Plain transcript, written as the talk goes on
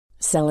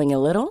Selling a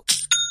little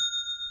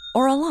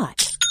or a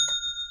lot?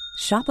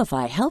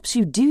 Shopify helps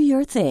you do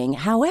your thing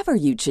however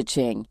you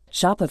cha-ching.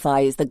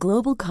 Shopify is the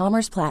global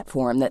commerce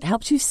platform that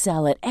helps you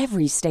sell at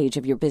every stage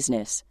of your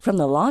business. From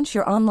the launch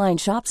your online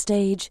shop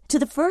stage to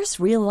the first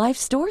real-life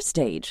store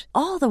stage,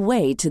 all the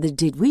way to the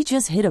did we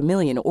just hit a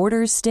million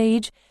orders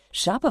stage.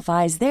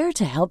 Shopify is there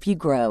to help you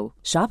grow.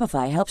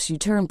 Shopify helps you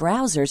turn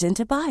browsers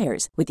into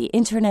buyers with the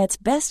internet's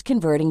best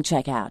converting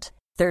checkout.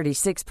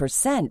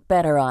 36%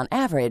 better on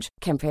average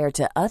compared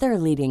to other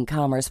leading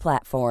commerce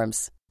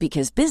platforms.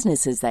 Because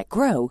businesses that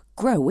grow,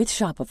 grow with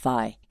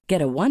Shopify.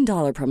 Get a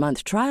 $1 per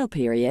month trial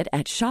period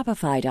at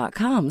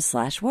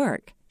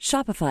shopify.com/work.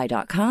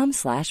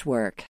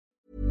 Shopify.com/work.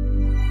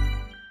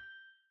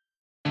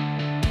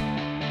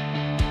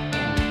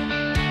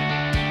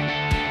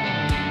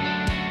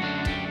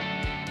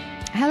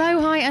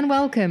 Hello, hi and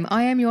welcome.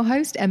 I am your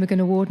host, Emma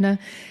Gunnar-Wardner,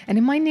 and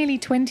in my nearly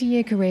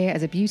 20-year career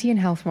as a beauty and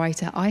health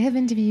writer, I have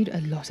interviewed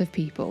a lot of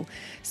people.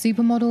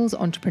 Supermodels,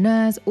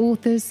 entrepreneurs,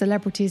 authors,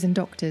 celebrities and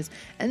doctors,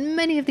 and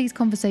many of these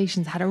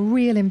conversations had a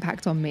real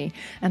impact on me,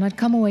 and I'd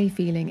come away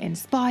feeling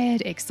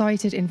inspired,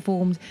 excited,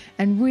 informed,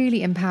 and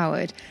really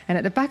empowered. And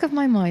at the back of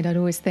my mind, I'd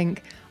always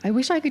think, I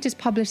wish I could just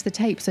publish the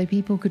tape so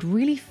people could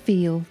really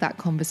feel that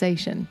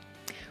conversation.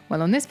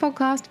 Well, on this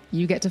podcast,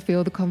 you get to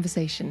feel the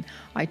conversation.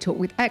 I talk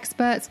with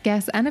experts,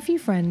 guests, and a few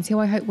friends who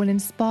I hope will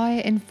inspire,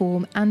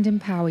 inform, and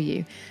empower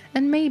you,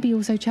 and maybe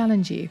also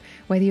challenge you,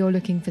 whether you're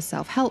looking for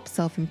self-help,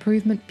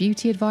 self-improvement,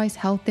 beauty advice,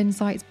 health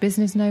insights,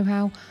 business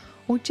know-how,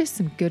 or just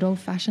some good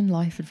old-fashioned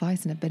life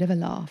advice and a bit of a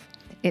laugh.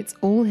 It's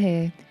all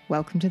here.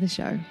 Welcome to the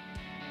show.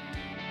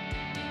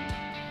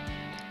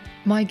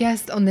 My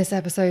guest on this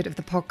episode of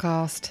the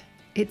podcast,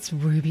 it's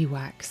Ruby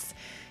Wax.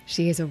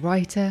 She is a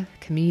writer,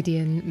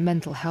 comedian,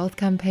 mental health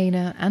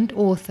campaigner, and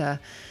author,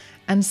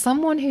 and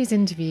someone whose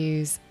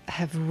interviews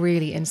have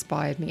really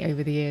inspired me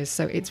over the years.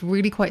 So it's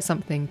really quite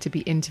something to be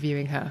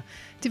interviewing her,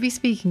 to be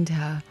speaking to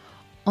her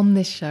on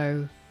this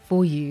show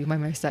for you, my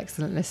most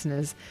excellent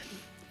listeners.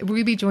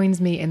 Ruby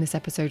joins me in this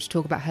episode to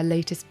talk about her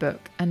latest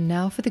book, and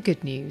now for the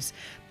good news,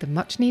 the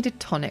much-needed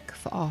tonic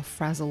for our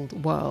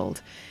frazzled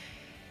world.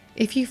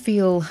 If you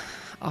feel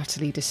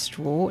utterly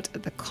distraught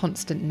at the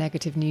constant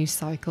negative news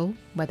cycle,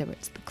 whether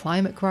it's the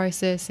climate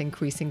crisis,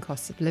 increasing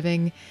costs of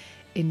living,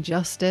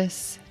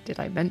 injustice, did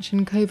I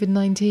mention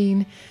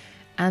COVID-19?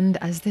 And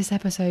as this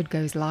episode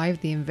goes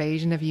live, the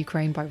invasion of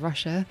Ukraine by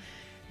Russia,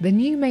 then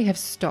you may have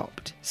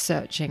stopped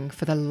searching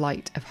for the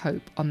light of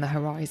hope on the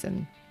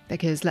horizon.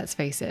 Because let's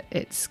face it,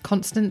 it's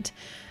constant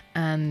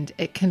and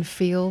it can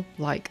feel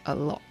like a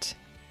lot.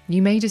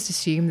 You may just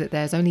assume that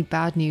there's only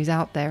bad news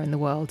out there in the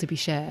world to be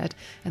shared,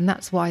 and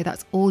that's why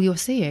that's all you're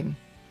seeing.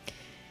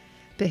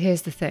 But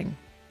here's the thing.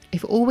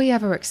 If all we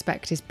ever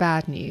expect is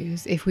bad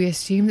news, if we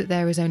assume that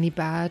there is only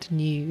bad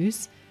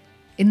news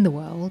in the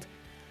world,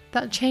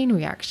 that chain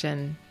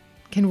reaction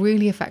can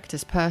really affect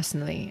us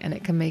personally, and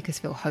it can make us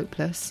feel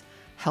hopeless,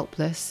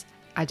 helpless,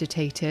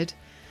 agitated,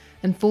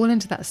 and fall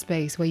into that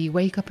space where you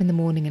wake up in the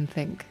morning and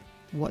think,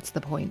 what's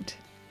the point?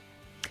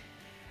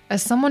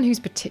 As someone whose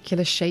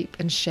particular shape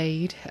and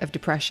shade of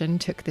depression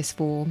took this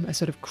form, a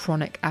sort of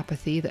chronic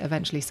apathy that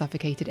eventually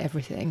suffocated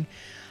everything,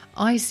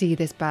 I see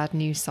this bad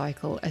news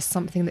cycle as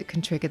something that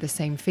can trigger the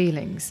same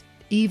feelings,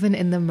 even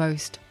in the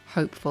most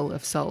hopeful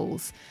of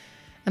souls.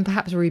 And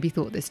perhaps Ruby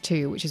thought this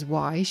too, which is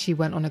why she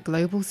went on a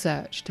global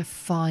search to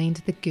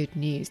find the good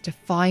news, to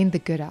find the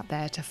good out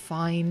there, to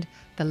find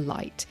the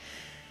light.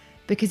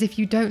 Because if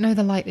you don't know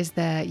the light is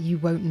there, you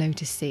won't know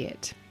to see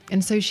it.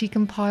 And so she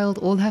compiled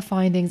all her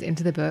findings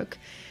into the book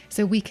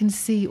so we can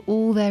see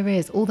all there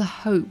is, all the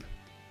hope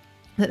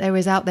that there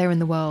is out there in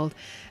the world,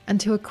 and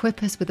to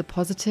equip us with a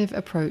positive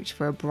approach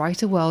for a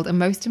brighter world and,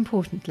 most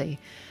importantly,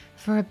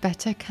 for a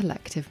better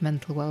collective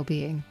mental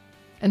well-being.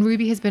 And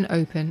Ruby has been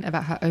open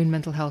about her own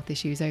mental health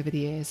issues over the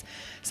years,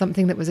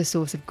 something that was a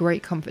source of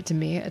great comfort to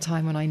me at a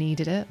time when I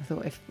needed it. I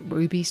thought if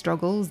Ruby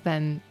struggles,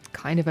 then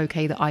kind of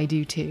okay that I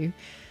do too.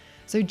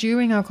 So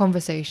during our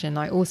conversation,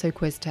 I also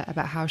quizzed her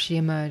about how she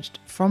emerged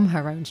from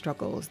her own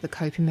struggles, the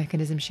coping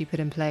mechanisms she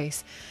put in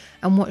place,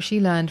 and what she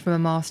learned from a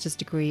master's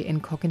degree in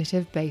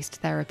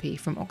cognitive-based therapy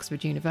from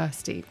Oxford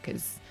University,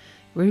 because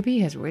Ruby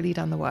has really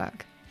done the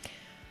work.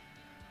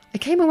 I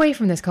came away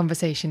from this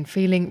conversation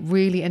feeling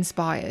really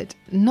inspired,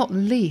 not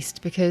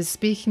least because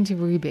speaking to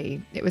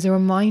Ruby, it was a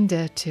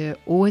reminder to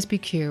always be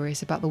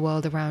curious about the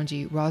world around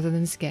you rather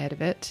than scared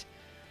of it,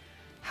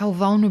 how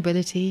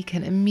vulnerability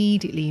can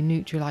immediately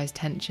neutralize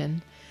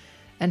tension,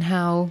 and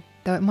how,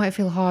 though it might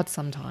feel hard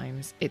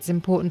sometimes, it's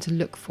important to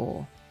look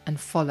for and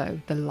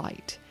follow the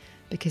light,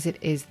 because it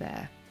is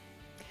there.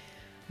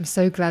 I'm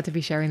so glad to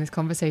be sharing this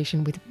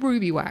conversation with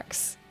Ruby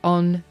Wax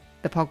on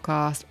the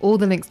podcast. All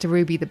the links to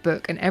Ruby, the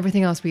book, and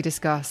everything else we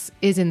discuss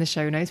is in the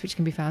show notes, which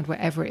can be found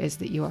wherever it is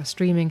that you are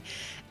streaming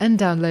and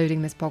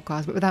downloading this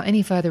podcast. But without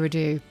any further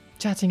ado,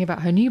 chatting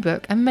about her new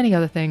book and many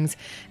other things.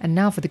 And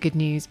now for the good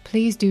news,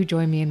 please do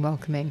join me in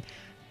welcoming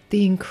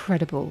the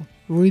incredible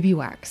Ruby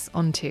Wax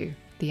onto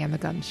The Emma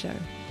Gunn Show.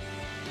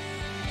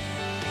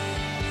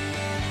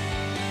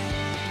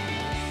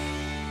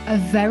 A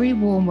very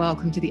warm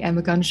welcome to the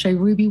Emma Gunn Show,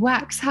 Ruby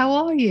Wax. How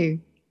are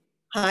you?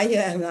 Hi,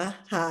 Emma.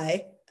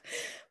 Hi.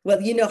 Well,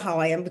 you know how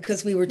I am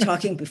because we were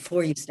talking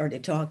before you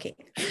started talking.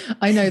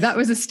 I know that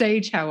was a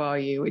stage. How are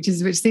you? Which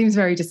seems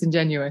very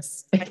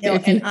disingenuous. I know,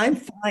 and I'm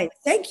fine.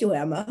 Thank you,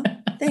 Emma.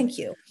 Thank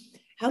you.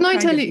 How Can I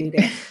kind tell of you?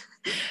 to-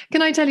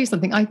 Can I tell you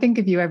something? I think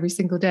of you every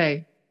single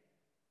day,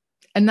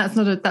 and that's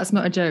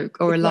not a joke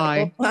or a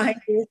lie. I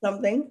do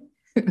something.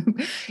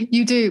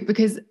 You do,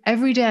 because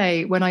every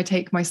day when I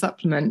take my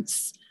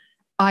supplements,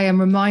 I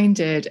am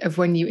reminded of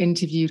when you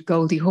interviewed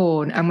Goldie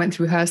Hawn and went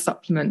through her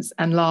supplements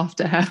and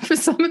laughed at her for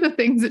some of the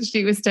things that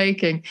she was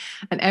taking.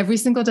 And every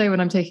single day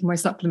when I'm taking my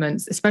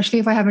supplements, especially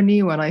if I have a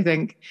new one, I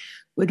think,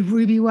 would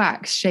Ruby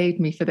Wax shade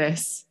me for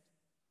this?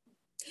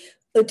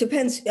 It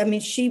depends. I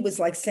mean, she was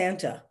like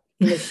Santa.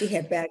 You know, she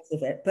had bags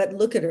of it. But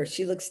look at her.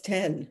 She looks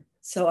 10.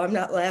 So I'm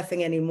not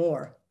laughing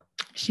anymore.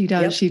 She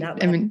does.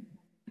 And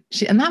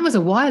that was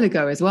a while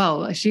ago as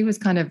well. She was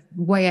kind of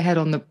way ahead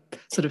on the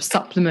sort of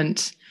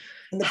supplement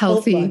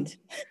healthy.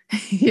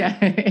 Yeah,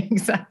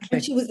 exactly.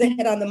 And she was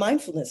ahead on the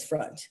mindfulness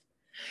front.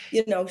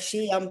 You know,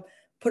 she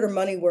put her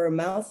money where her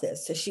mouth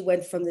is. So she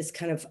went from this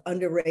kind of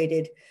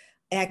underrated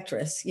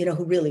actress, you know,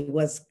 who really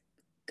was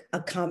a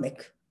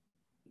comic,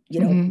 you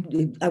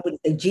know, I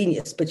wouldn't say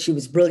genius, but she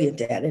was brilliant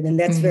at it. And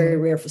that's very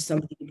rare for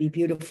somebody to be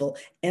beautiful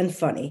and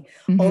funny.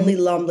 Only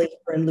Lumley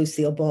and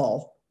Lucille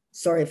Ball.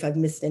 Sorry if I've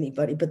missed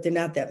anybody, but they're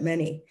not that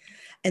many.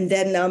 And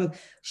then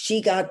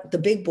she got the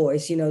big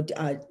boys, you know,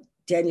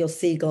 Daniel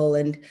Siegel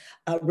and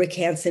Rick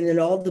Hansen and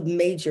all the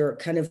major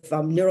kind of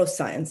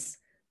neuroscience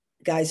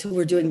guys who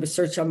were doing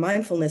research on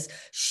mindfulness.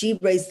 She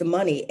raised the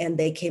money and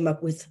they came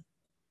up with,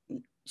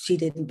 she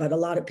didn't, but a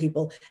lot of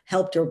people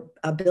helped her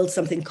build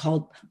something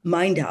called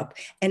Mind Up.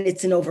 And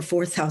it's in over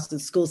 4,000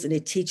 schools and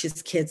it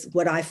teaches kids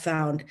what I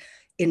found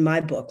in my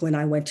book when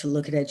I went to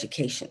look at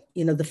education,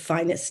 you know, the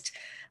finest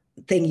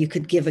thing you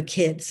could give a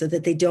kid so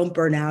that they don't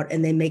burn out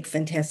and they make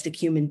fantastic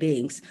human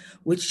beings,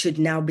 which should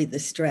now be the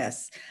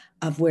stress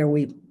of where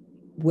we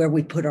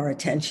put our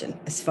attention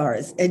as far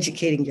as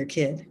educating your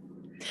kid.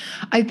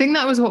 I think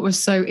that was what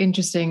was so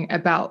interesting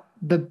about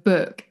the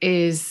book,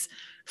 is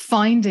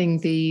finding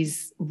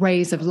these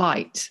rays of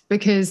light.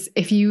 Because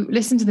if you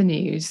listen to the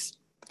news,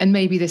 and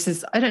maybe this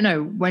is, I don't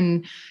know,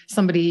 when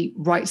somebody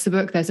writes the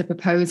book, there's a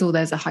proposal,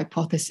 there's a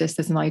hypothesis,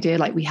 there's an idea,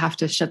 like we have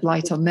to shed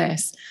light on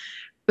this.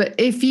 But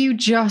if you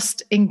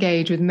just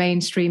engage with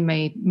mainstream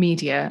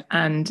media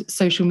and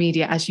social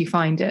media as you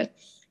find it,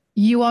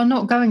 you are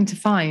not going to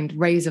find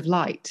rays of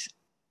light.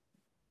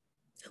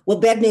 Well,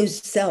 bad news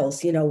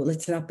sells, you know,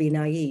 let's not be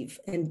naive.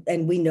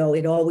 And we know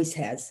it always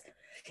has,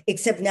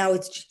 except now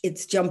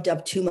it's jumped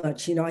up too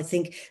much. You know, I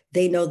think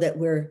they know that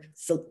we're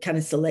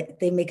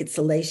they make it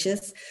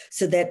salacious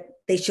so that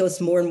they show us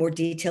more and more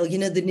detail. You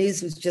know, the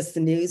news was just the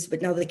news,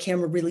 but now the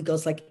camera really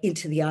goes like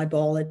into the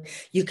eyeball and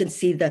you can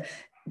see the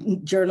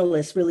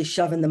journalists really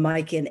shoving the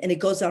mic in, and it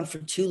goes on for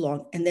too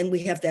long. And then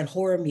we have that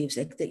horror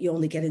music that you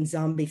only get in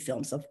zombie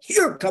films of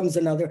here comes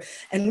another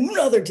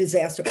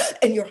disaster,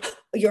 and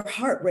your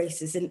heart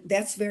races, and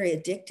that's very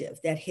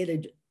addictive, that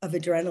hit of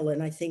adrenaline.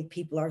 I think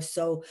people are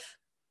so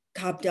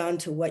copped on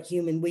to what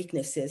human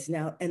weakness is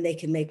now, and they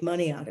can make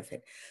money out of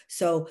it.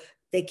 So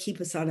they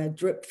keep us on a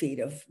drip feed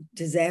of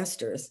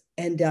disasters.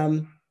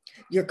 And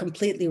you're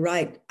completely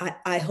right.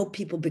 I hope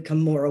people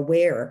become more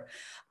aware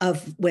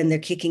of when they're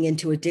kicking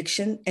into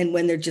addiction and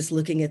when they're just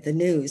looking at the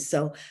news.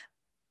 So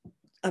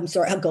I'm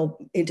sorry, I'll go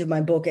into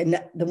my book, and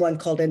the one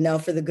called And Now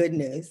for the Good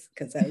News,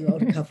 because I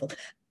wrote a couple.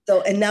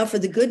 So, And Now for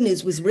the Good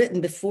News was written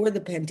before the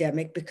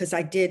pandemic because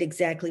I did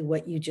exactly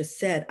what you just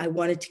said. I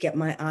wanted to get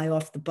my eye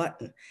off the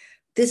button.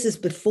 This is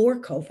before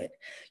COVID.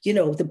 You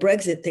know, the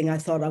Brexit thing, I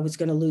thought I was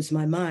going to lose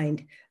my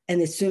mind.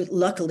 And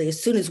luckily,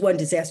 as soon as one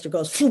disaster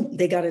goes,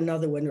 they got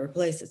another one to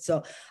replace it.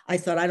 So I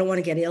thought, I don't want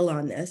to get ill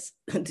on this.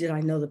 Did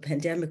I know the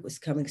pandemic was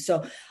coming?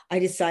 So I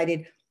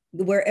decided,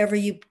 wherever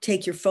you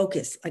take your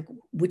focus, like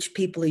which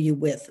people are you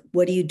with?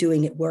 What are you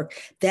doing at work?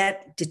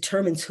 That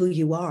determines who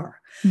you are.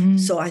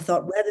 So I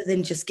thought, rather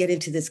than just get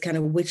into this kind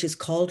of witch's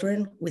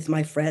cauldron with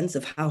my friends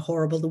of how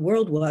horrible the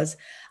world was,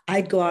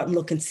 I'd go out and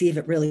look and see if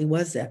it really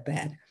was that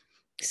bad.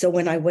 So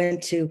when I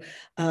went to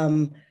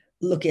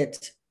look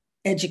at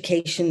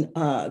education,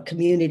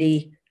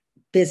 community,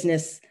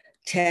 business,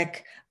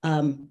 tech,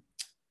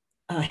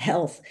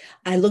 health,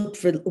 I looked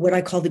for what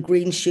I call the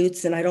green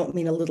shoots. And I don't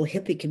mean a little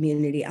hippie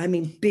community. I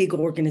mean big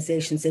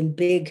organizations and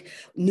big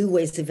new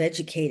ways of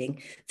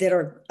educating that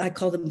are, I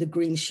call them the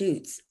green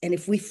shoots. And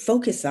if we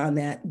focus on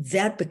that,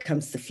 that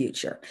becomes the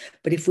future.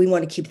 But if we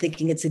want to keep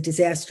thinking it's a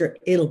disaster,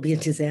 it'll be a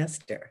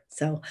disaster.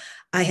 So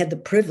I had the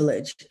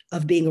privilege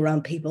of being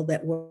around people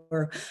that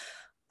were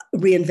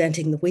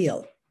reinventing the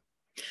wheel.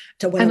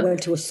 So when I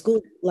went to a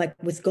school like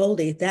with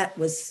Goldie, that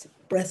was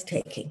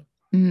breathtaking.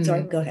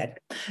 Sorry, go ahead.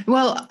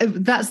 Well,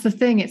 that's the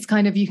thing. It's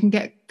kind of, you can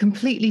get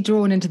completely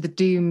drawn into the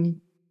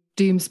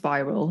doom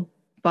spiral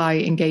by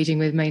engaging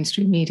with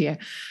mainstream media.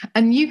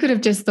 And you could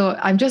have just thought,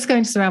 I'm just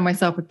going to surround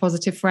myself with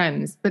positive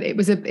friends, but it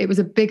was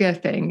a bigger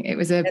thing.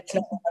 That's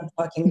not what I'm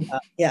talking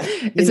about. Yeah.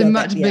 It's a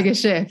much bigger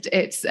shift.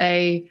 It's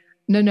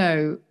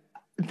no,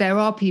 there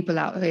are people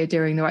out there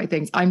doing the right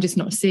things. I'm just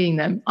not seeing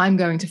them. I'm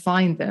going to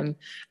find them.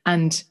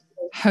 And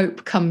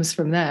hope comes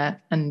from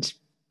there, and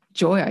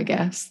joy, I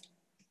guess.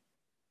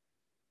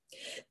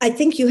 I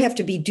think you have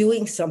to be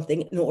doing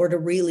something in order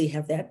to really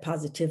have that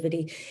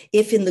positivity.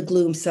 If in the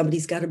gloom,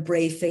 somebody's got a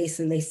brave face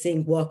and they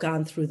sing "Walk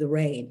On Through the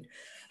Rain,"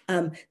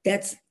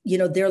 that's,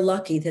 they're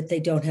lucky that they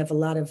don't have a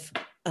lot of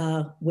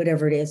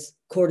whatever it is,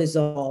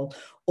 cortisol,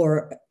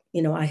 or,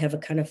 I have a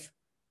kind of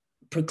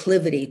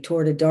proclivity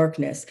toward a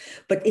darkness,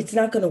 but it's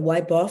not going to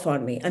wipe off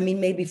on me. I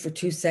mean, maybe for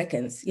 2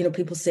 seconds.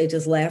 People say,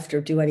 does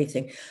laughter do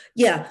anything?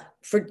 Yeah,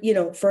 for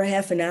a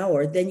half an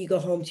hour, then you go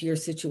home to your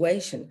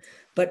situation.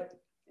 But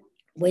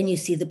when you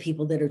see the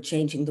people that are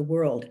changing the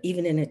world,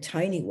 even in a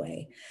tiny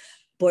way,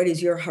 boy,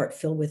 does your heart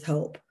fill with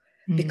hope,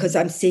 because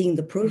I'm seeing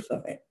the proof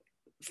of it.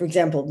 For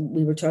example,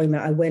 we were talking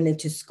about, I went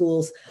into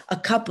schools, a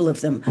couple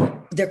of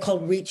them, they're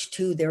called Reach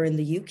 2, they're in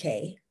the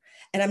UK.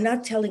 And I'm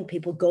not telling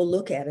people, go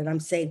look at it. I'm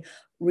saying,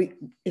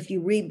 if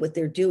you read what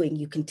they're doing,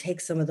 you can take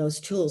some of those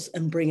tools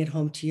and bring it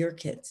home to your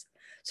kids.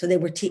 So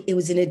it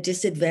was in a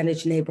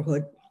disadvantaged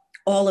neighborhood.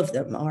 All of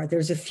them are.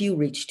 There's a few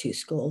Reach 2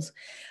 schools,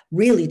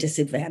 really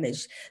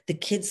disadvantaged. The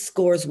kids'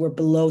 scores were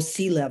below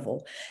sea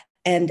level.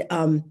 And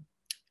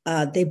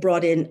they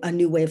brought in a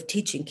new way of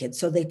teaching kids.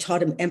 So they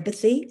taught them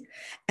empathy,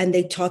 and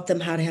they taught them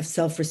how to have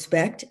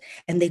self-respect,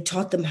 and they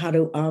taught them how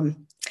to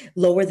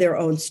lower their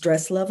own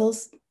stress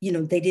levels.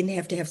 They didn't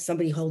have to have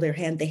somebody hold their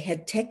hand. They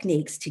had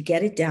techniques to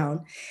get it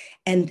down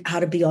and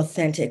how to be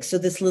authentic. So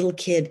this little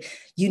kid,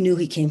 you knew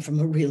he came from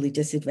a really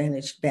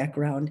disadvantaged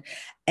background.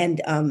 And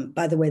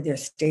by the way, they're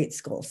state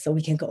schools, so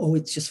we can't go, oh,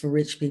 it's just for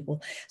rich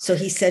people. So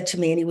he said to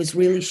me, and he was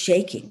really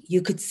shaking.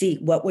 You could see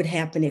what would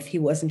happen if he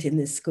wasn't in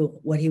this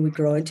school, what he would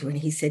grow into. And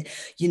he said,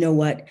 you know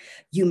what?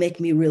 You make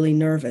me really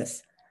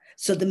nervous.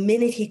 So the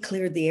minute he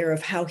cleared the air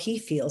of how he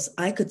feels,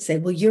 I could say,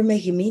 well, you're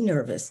making me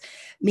nervous,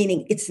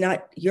 meaning it's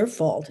not your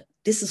fault.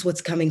 This is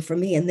what's coming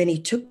from me. And then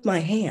he took my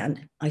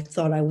hand. I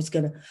thought I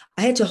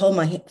had to hold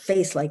my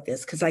face like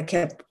this because I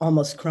kept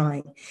almost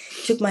crying.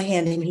 He took my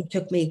hand and he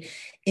took me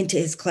into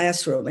his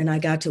classroom, and I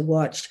got to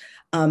watch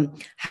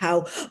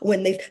how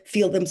when they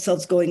feel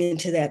themselves going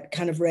into that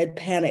kind of red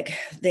panic,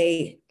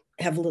 they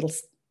have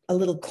a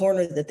little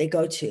corner that they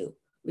go to,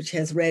 which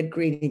has red,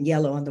 green, and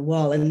yellow on the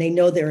wall. And they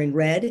know they're in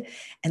red.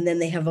 And then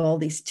they have all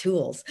these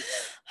tools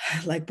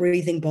like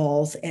breathing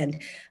balls and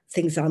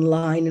things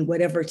online and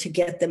whatever to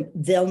get them.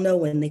 They'll know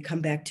when they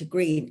come back to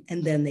green,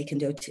 and then they can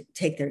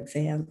take their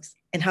exams.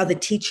 And how the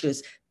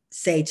teachers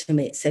said to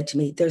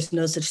me, there's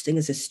no such thing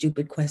as a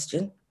stupid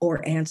question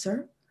or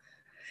answer.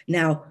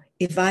 Now,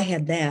 if I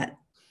had that,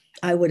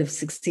 I would have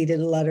succeeded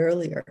a lot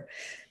earlier,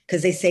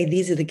 because they say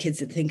these are the kids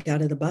that think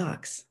out of the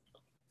box.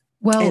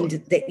 Well,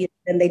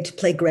 and they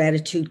play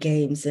gratitude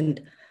games.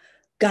 And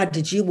God,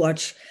 did you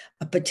watch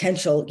a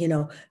potential,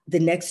 the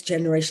next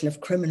generation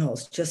of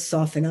criminals just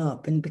soften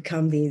up and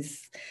become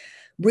these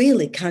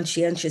really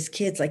conscientious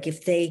kids? Like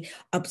if they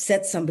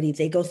upset somebody,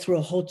 they go through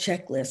a whole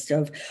checklist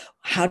of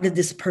how did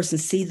this person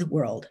see the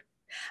world?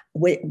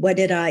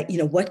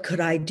 What could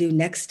I do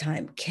next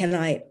time? Can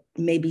I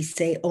maybe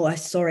say, oh, I'm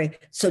sorry,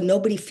 so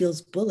nobody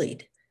feels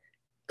bullied?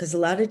 Because a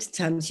lot of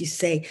times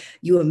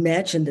you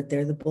imagine that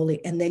they're the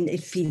bully, and then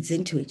it feeds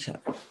into each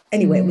other.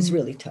 Anyway, It was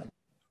really tough.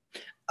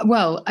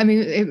 Well, I mean,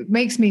 it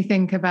makes me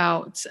think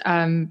about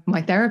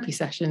my therapy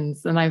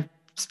sessions, and I've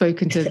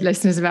spoken to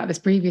listeners about this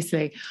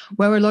previously,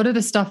 where a lot of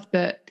the stuff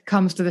that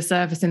comes to the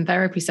surface in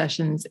therapy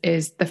sessions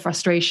is the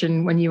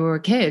frustration when you were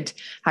a kid,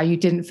 how you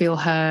didn't feel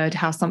heard,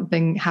 how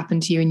something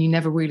happened to you and you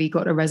never really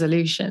got a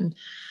resolution.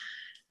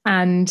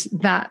 And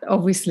that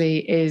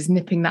obviously is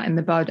nipping that in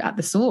the bud at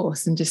the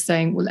source and just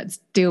saying, well, let's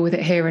deal with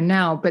it here and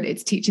now. But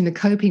it's teaching the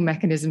coping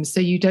mechanisms so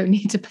you don't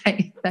need to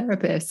pay a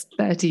therapist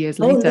 30 years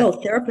later. Oh, no,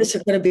 therapists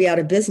are going to be out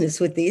of business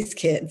with these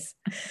kids.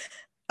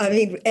 I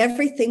mean,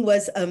 everything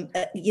was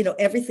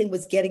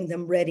getting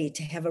them ready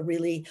to have a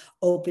really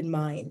open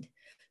mind,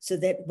 so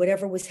that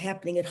whatever was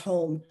happening at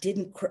home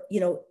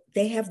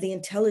they have the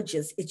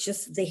intelligence. It's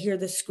just they hear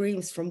the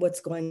screams from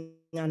what's going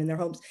on in their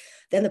homes.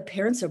 Then the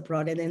parents are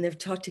brought in and they're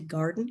taught to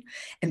garden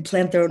and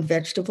plant their own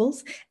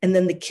vegetables. And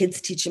then the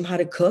kids teach them how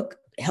to cook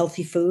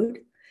healthy food.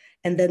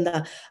 And then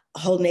the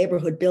whole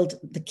neighborhood built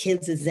the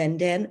kids a Zen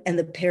den, and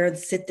the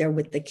parents sit there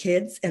with the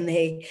kids and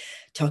they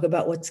talk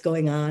about what's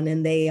going on,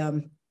 and they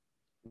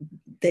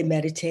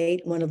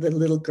meditate. One of the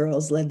little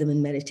girls led them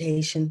in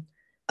meditation.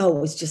 Oh,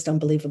 it was just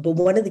unbelievable.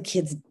 One of the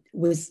kids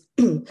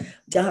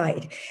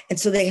died. And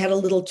so they had a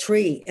little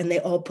tree and they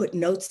all put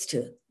notes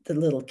to the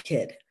little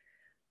kid.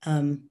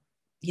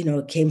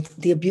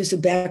 The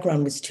abusive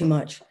background was too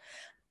much.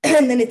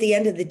 And then at the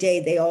end of the day,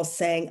 they all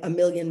sang A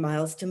Million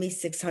Miles to me,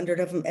 600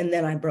 of them. And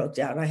then I broke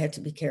down. I had to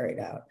be carried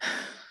out.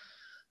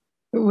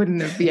 It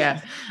wouldn't have,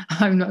 yeah.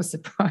 I'm not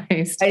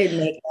surprised. I didn't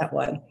make that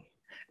one.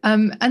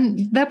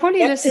 And they're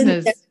probably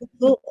listeners.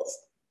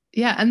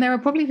 Yeah, and there are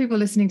probably people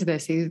listening to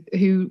this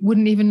who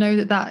wouldn't even know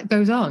that that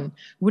goes on,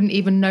 wouldn't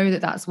even know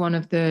that that's one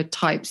of the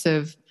types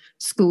of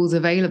schools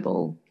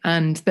available,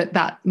 and that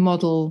that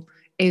model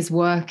is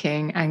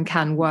working and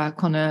can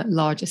work on a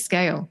larger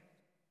scale.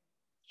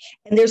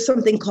 And there's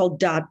something called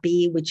Dot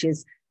B, which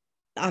is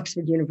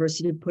Oxford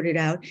University put it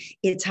out.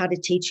 It's how to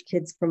teach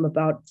kids from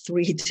about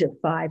 3 to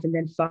 5, and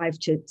then 5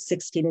 to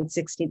 16 and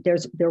 16. There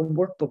are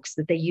workbooks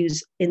that they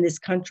use in this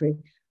country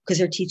because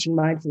they're teaching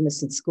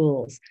mindfulness in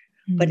schools.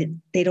 But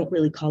they don't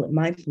really call it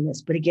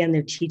mindfulness. But again,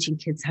 they're teaching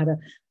kids how to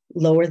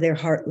lower their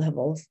heart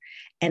levels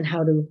and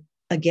how to,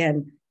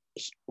 again,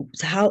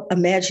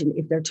 imagine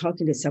if they're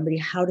talking to somebody,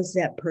 how does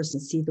that person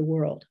see the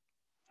world?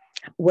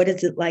 What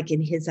is it like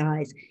in his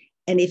eyes?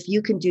 And if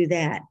you can do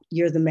that,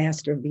 you're the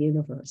master of the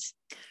universe.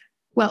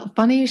 Well,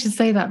 funny you should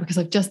say that, because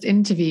I've just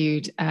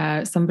interviewed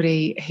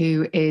somebody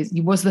who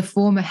was the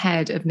former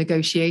head of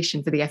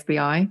negotiation for the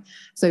FBI.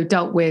 So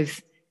dealt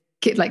with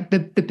like the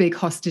big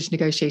hostage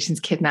negotiations,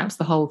 kidnaps,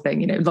 the whole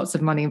thing, lots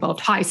of money involved,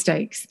 high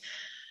stakes.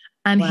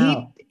 And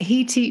wow.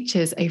 he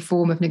teaches a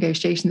form of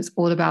negotiation that's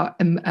all about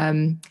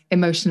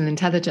emotional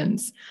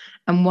intelligence.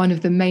 And one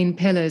of the main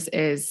pillars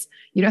is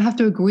you don't have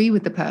to agree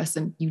with the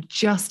person. You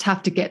just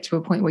have to get to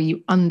a point where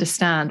you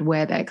understand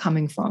where they're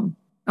coming from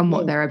and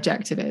what their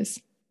objective is.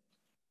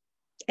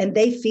 And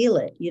they feel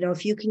it.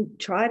 If you can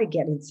try to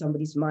get in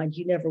somebody's mind,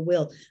 you never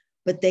will,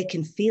 but they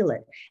can feel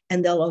it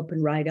and they'll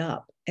open right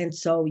up. And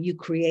so you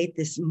create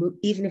this,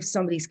 even if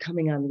somebody's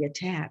coming on the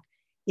attack,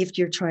 if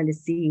you're trying to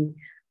see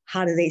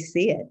how do they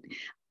see it,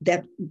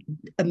 that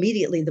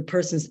immediately the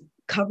person's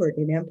covered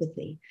in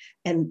empathy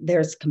and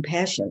there's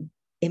compassion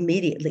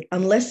immediately,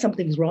 unless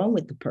something's wrong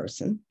with the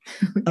person.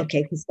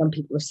 Okay, because some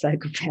people are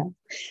psychopaths.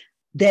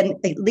 Then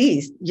at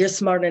least you're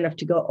smart enough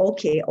to go,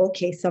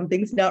 okay,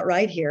 something's not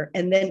right here.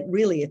 And then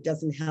really it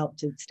doesn't help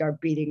to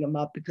start beating them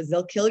up because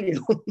they'll kill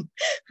you.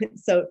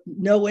 So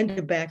know when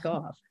to back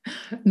off.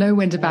 Know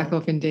when to back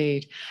off,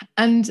 indeed.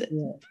 And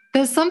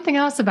there's something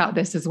else about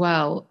this as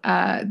well.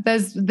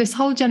 There's this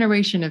whole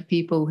generation of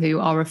people who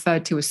are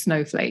referred to as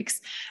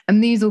snowflakes.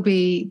 And these will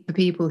be the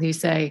people who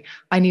say,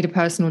 I need a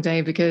personal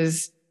day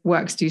because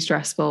work's too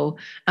stressful.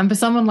 And for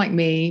someone like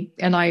me,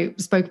 and I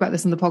spoke about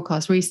this on the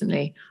podcast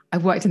recently,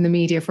 I've worked in the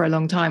media for a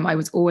long time. I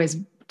was always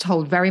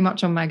told very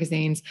much on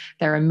magazines,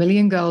 there are a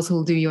million girls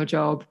who'll do your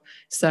job.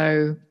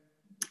 So,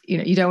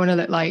 you don't want to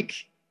look like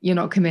you're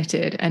not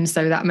committed. And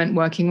so that meant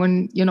working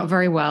when you're not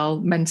very well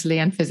mentally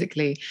and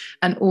physically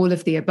and all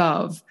of the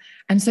above.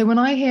 And so when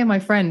I hear my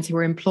friends who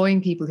are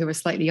employing people who are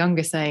slightly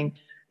younger saying,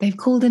 they've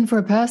called in for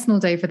a personal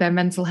day for their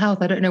mental health,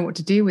 I don't know what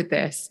to do with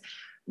this.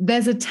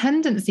 There's a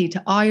tendency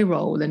to eye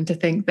roll and to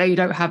think they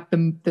don't have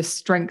the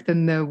strength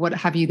and the what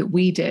have you that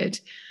we did.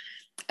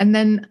 And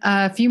then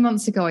a few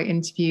months ago, I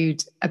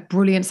interviewed a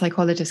brilliant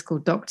psychologist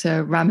called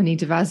Dr. Ramani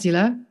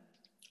Devasula.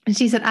 And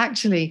she said,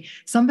 actually,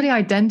 somebody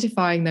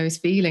identifying those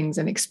feelings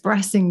and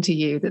expressing to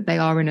you that they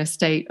are in a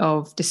state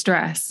of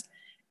distress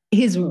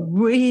is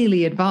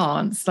really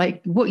advanced.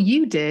 Like what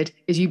you did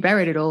is you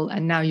buried it all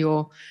and now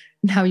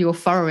you're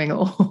furrowing it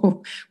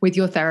all with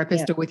your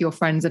therapist or with your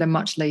friends at a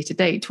much later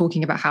date,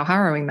 talking about how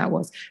harrowing that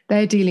was.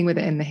 They're dealing with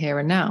it in the here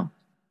and now.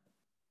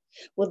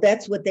 Well,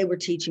 that's what they were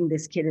teaching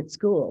this kid at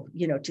school,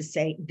 to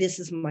say, this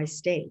is my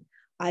state.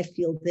 I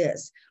feel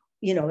this.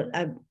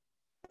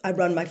 I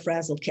run my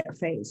Frazzle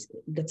cafes.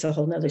 That's a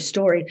whole nother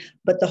story.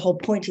 But the whole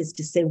point is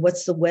to say,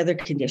 what's the weather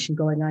condition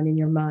going on in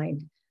your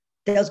mind?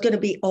 There's going to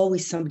be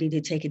always somebody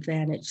to take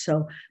advantage.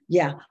 So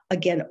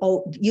again,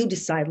 you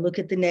decide, look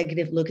at the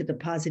negative, look at the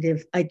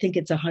positive. I think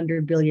it's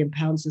 100 billion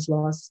pounds is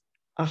lost.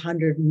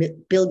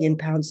 100 billion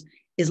pounds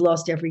is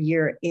lost every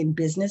year in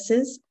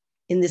businesses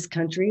in this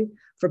country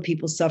for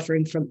people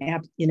suffering from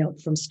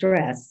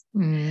stress.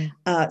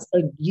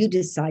 So you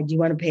decide, do you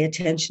want to pay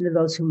attention to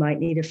those who might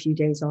need a few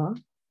days off?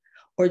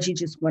 Or do you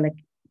just want to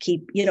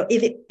keep,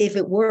 if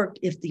it worked,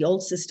 if the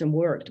old system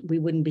worked, we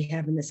wouldn't be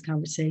having this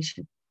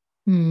conversation.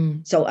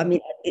 So, I mean,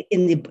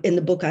 in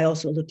the book, I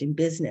also looked in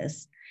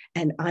business,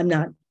 and I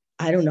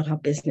don't know how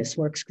business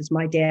works because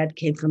my dad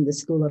came from the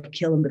school of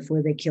kill them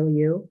before they kill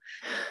you.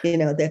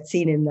 That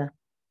scene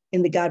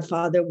in The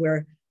Godfather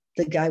where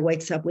the guy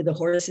wakes up with a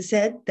horse's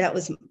head. That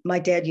was, my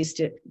dad used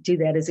to do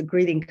that as a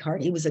greeting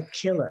card. He was a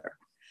killer,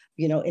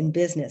 in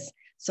business.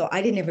 So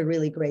I didn't have a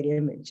really great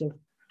image of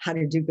how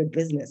to do good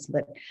business,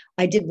 but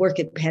I did work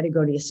at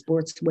Patagonia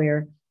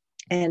Sportswear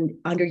and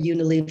under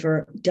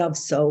Unilever, Dove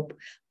soap,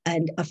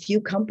 and a few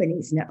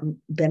companies now,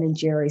 Ben &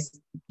 Jerry's,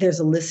 there's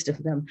a list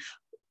of them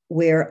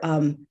where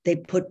they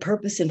put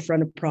purpose in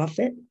front of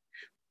profit.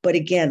 But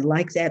again,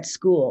 like that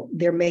school,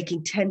 they're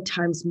making 10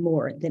 times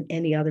more than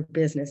any other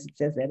business. It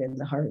says that in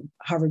the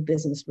Harvard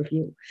Business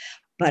Review.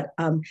 But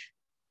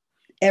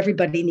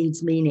everybody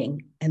needs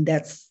meaning, and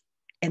that's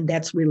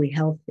really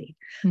healthy.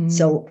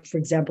 So, for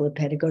example, at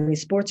Patagonia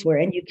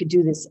Sportswear, and you could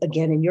do this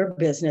again in your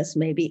business.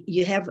 Maybe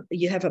you have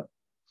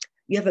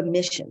a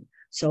mission.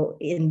 So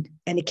and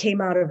it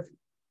came out of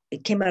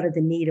it came out of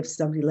the need of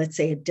somebody, let's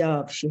say a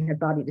Dove. She had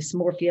body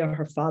dysmorphia.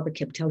 Her father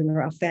kept telling her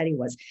how fat he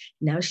was.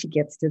 Now she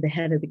gets to the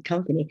head of the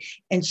company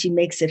and she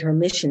makes it her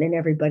mission, and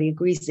everybody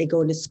agrees. They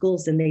go into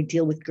schools and they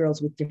deal with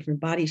girls with different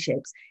body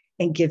shapes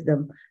and give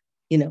them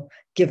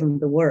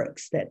the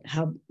works, that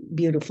how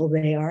beautiful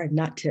they are, and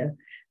not to,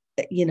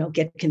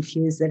 get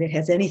confused that it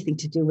has anything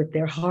to do with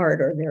their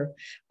heart or their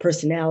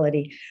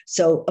personality.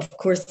 So of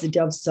course the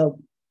Dove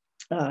soap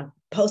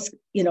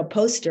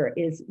poster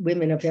is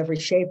women of every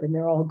shape, and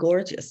they're all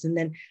gorgeous. And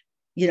then,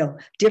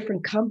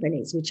 different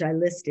companies, which I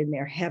list in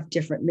there, have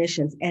different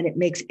missions, and it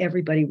makes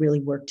everybody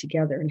really work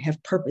together and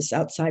have purpose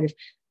outside of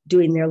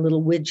doing their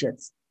little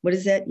widgets. What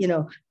is that?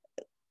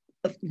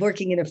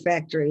 Working in a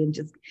factory, and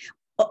just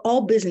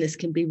all business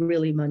can be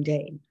really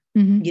mundane,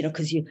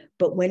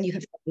 but when you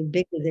have something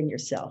bigger than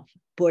yourself,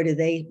 boy, do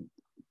they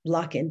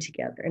lock in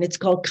together. And it's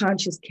called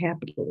Conscious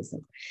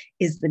Capitalism,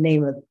 is the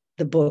name of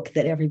the book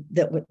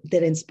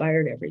that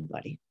inspired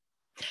everybody.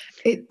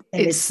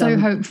 It's so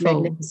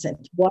hopeful.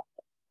 Magnificent.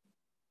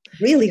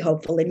 Really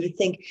hopeful. And you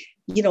think,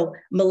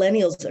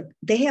 millennials,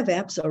 they have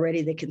apps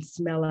already that can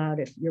smell out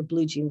if your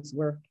blue jeans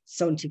were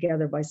sewn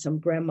together by some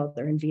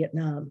grandmother in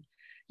Vietnam.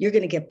 You're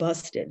going to get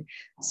busted.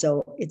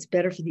 So it's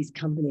better for these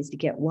companies to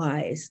get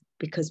wise,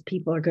 because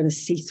people are going to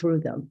see through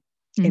them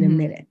in a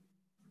minute.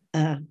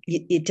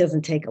 It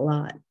doesn't take a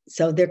lot.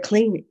 So they're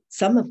clean.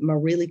 Some of them are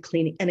really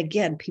cleaning. And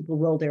again, people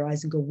roll their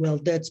eyes and go, well,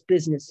 that's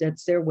business.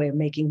 That's their way of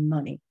making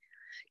money.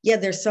 Yeah,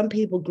 there's some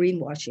people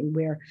greenwashing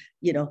where,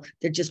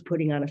 they're just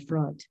putting on a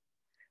front.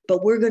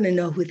 But we're going to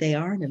know who they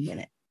are in a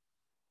minute.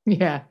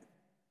 Yeah.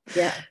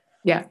 Yeah.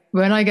 Yeah.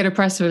 When I get a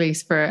press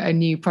release for a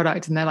new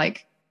product and they're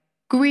like,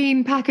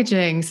 green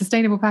packaging,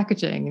 sustainable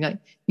packaging, like,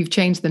 you've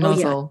changed the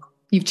nozzle. Yeah.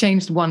 You've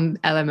changed one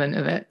element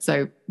of it.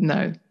 So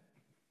no.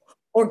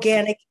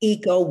 Organic,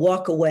 eco,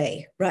 walk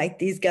away, right?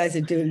 These guys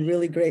are doing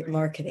really great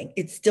marketing.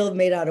 It's still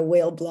made out of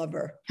whale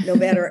blubber, no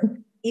matter,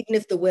 even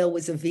if the whale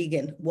was a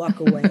vegan, walk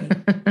away.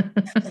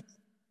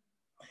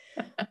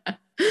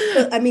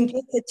 So,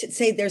 just to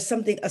say, there's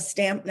a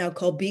stamp now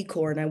called B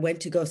Corps, and I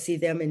went to go see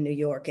them in New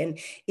York. And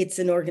it's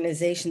an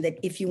organization that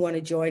if you want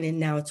to join, and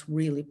now it's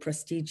really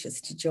prestigious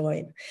to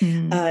join,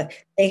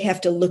 they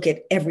have to look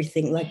at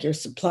everything, like your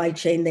supply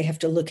chain. They have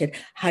to look at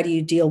how do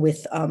you deal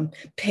with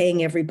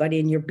paying everybody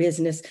in your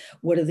business?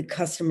 What do the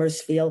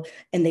customers feel?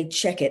 And they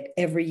check it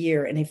every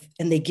year. And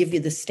they give you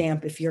the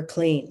stamp if you're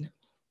clean.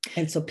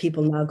 And so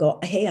people now go,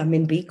 hey, I'm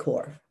in B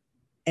Corps.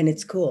 And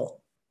it's cool.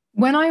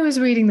 When I was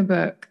reading the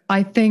book,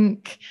 I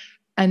think,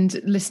 and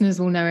listeners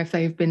will know if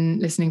they've been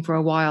listening for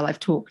a while, I've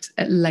talked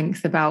at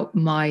length about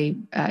my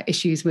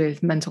issues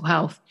with mental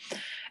health.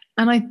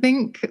 And I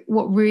think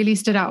what really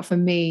stood out for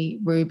me,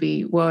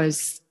 Ruby,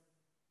 was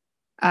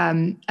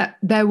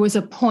there was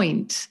a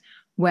point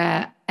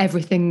where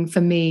everything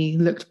for me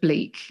looked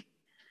bleak.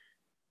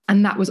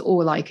 And that was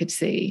all I could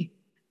see.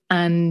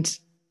 And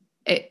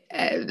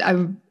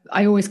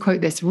I always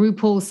quote this.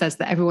 RuPaul says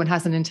that everyone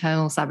has an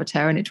internal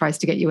saboteur and it tries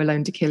to get you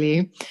alone to kill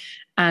you.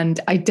 And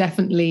I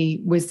definitely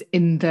was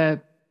in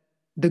the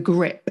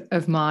grip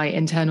of my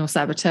internal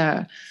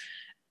saboteur.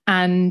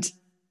 And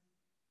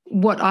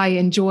what I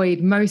enjoyed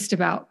most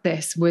about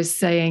this was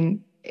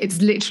saying,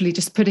 it's literally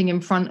just putting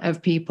in front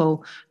of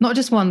people, not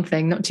just one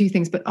thing, not two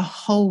things, but a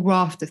whole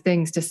raft of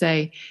things to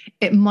say,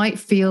 it might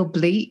feel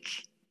bleak,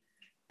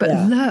 but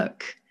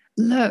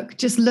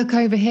just look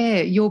over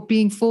here. You're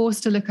being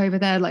forced to look over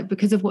there, like,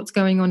 because of what's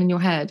going on in your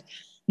head.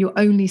 You're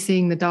only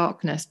seeing the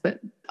darkness, but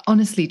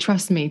honestly,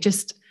 trust me,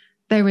 just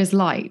there is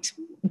light.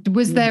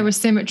 Was there a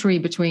symmetry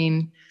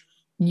between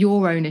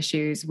your own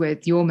issues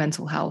with your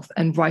mental health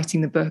and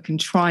writing the book and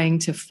trying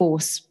to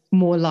force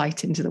more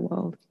light into the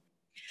world?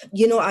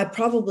 I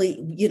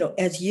probably,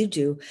 as you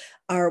do,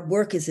 our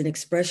work is an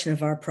expression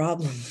of our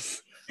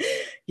problems.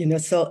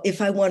 So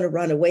if I want to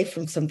run away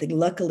from something,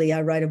 luckily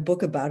I write a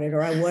book about it,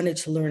 or I wanted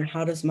to learn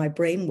how does my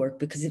brain work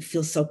because it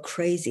feels so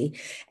crazy.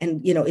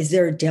 And, is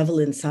there a devil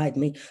inside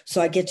me? So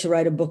I get to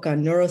write a book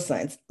on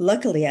neuroscience.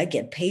 Luckily, I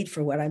get paid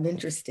for what I'm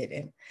interested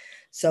in.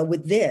 So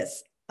with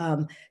this,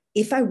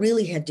 if I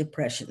really had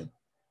depression,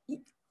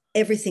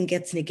 everything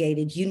gets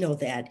negated. You know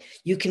that.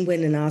 You can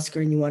win an Oscar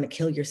and you want to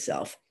kill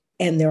yourself.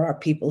 And there are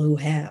people who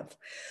have.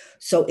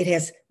 So it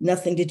has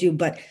nothing to do.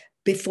 But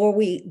before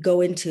we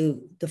go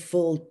into the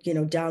full,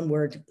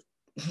 downward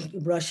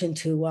rush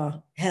into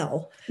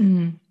hell,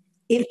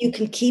 if you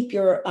can keep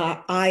your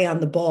eye on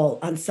the ball,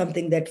 on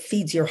something that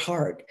feeds your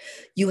heart,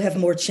 you have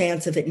more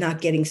chance of it not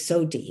getting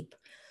so deep.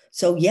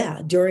 So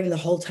yeah, during the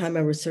whole time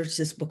I researched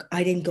this book,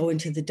 I didn't go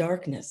into the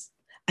darkness.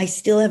 I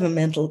still have a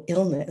mental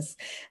illness,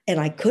 and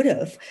I could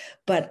have,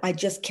 but I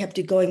just kept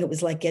it going. It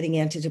was like getting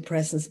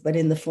antidepressants, but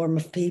in the form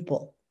of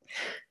people.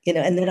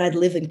 And then I'd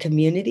live in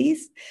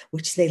communities,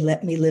 which they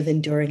let me live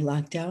in during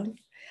lockdown,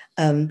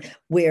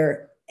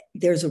 where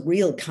there's a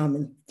real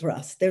common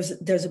thrust.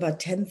 There's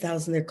about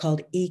 10,000. They're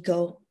called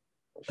global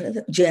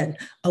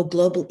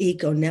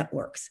eco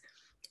networks.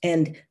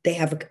 And they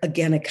have,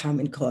 again, a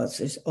common cause.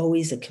 There's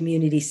always a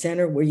community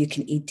center where you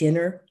can eat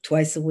dinner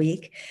twice a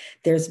week.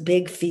 There's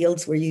big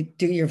fields where you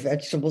do your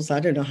vegetables.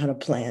 I don't know how to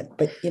plant,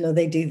 but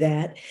they do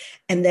that.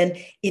 And then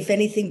if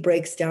anything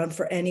breaks down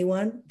for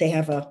anyone, they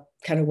have a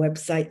kind of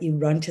website. You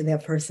run to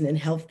that person and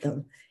help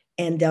them.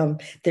 And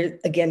they're,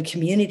 again,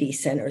 community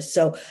centers.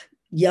 So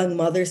young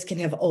mothers can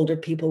have older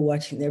people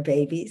watching their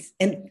babies.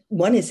 And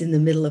one is in the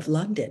middle of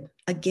London.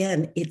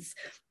 Again,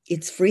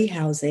 it's free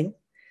housing.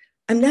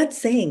 I'm not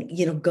saying,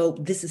 go,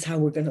 this is how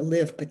we're going to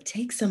live, but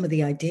take some of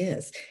the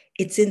ideas.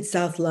 It's in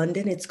South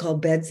London. It's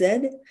called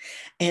Bedsed.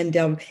 And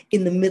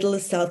in the middle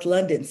of South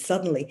London,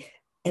 suddenly,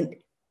 and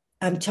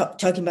I'm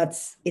talking about,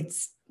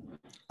 it's,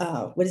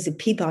 what is it,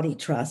 Peabody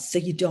Trust. So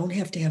you don't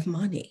have to have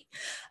money.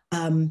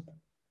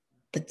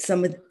 But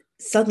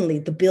suddenly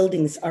the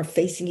buildings are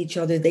facing each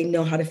other. They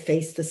know how to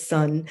face the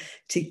sun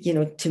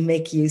to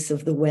make use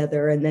of the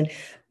weather. And then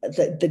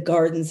the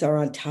gardens are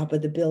on top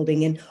of the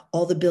building, and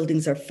all the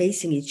buildings are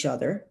facing each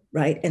other,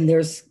 right? And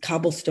there's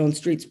cobblestone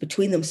streets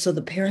between them so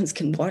the parents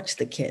can watch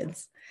the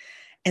kids.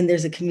 And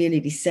there's a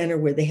community center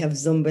where they have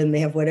Zumba and they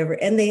have whatever,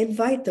 and they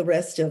invite the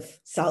rest of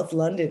South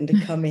London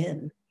to come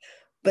in.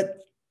 But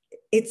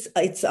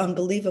it's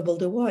unbelievable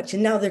to watch.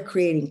 And now they're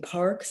creating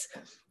parks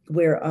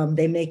where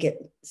they make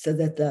it so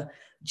that the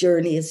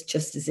journey is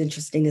just as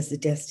interesting as the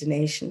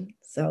destination.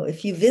 So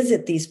if you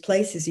visit these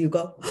places, you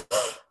go,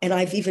 and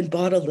I've even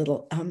bought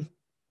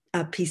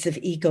a piece of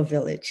Eco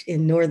Village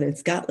in northern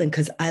Scotland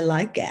because I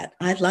like that.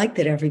 I like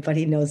that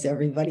everybody knows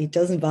everybody. It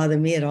doesn't bother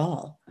me at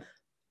all.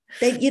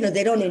 They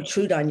don't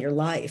intrude on your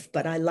life,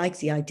 but I like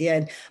the idea.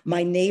 And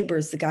my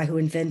neighbor's the guy who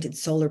invented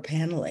solar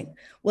paneling.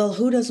 Well,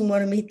 who doesn't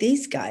want to meet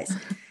these guys?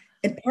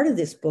 And part of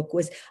this book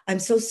was, I'm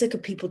so sick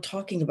of people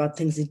talking about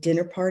things at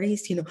dinner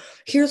parties.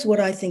 Here's what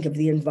I think of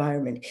the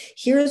environment.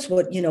 Here's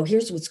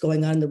what's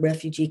going on in the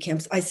refugee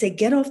camps. I say,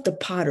 get off the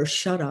pot or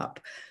shut up.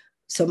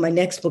 So my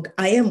next book,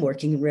 I am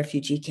working in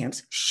refugee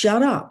camps.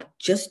 Shut up,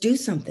 just do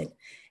something.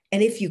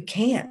 And if you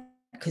can't,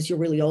 because you're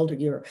really old or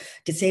you're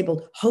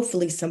disabled,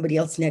 hopefully somebody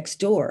else next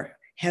door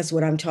has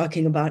what I'm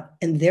talking about,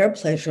 and their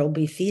pleasure will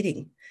be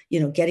feeding,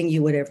 getting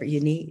you whatever you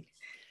need.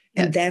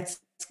 Yeah. And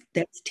that's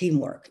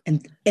teamwork.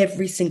 And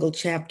every single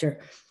chapter,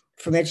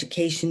 from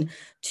education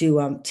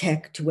to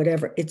tech to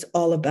whatever, it's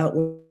all about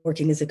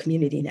working as a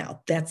community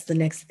now. That's the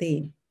next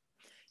theme.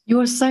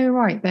 You're so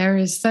right. There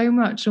is so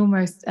much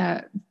almost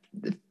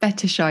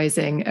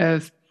fetishizing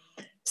of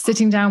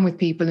sitting down with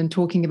people and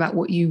talking about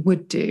what you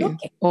would do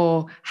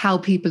or how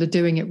people are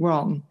doing it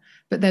wrong,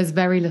 but there's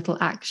very little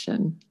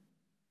action.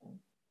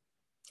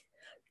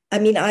 I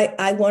mean,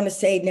 I want to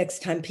say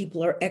next time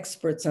people are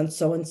experts on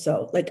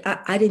so-and-so. Like,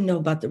 I didn't know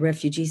about the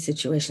refugee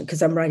situation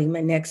because I'm writing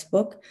my next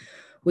book,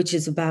 which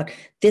is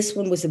this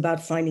one was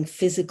about finding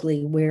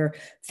physically where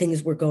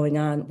things were going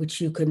on, which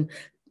you can,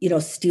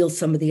 steal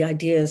some of the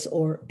ideas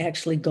or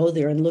actually go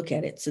there and look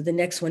at it. So the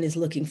next one is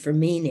looking for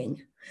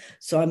meaning.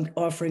 So I'm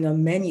offering a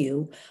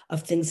menu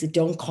of things that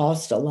don't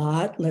cost a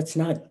lot. Let's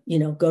not,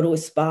 go to a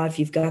spa if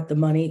you've got the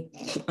money.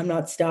 I'm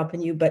not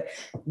stopping you, but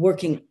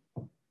working,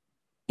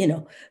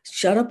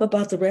 shut up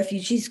about the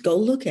refugees. Go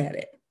look at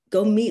it.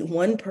 Go meet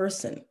one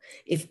person.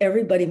 If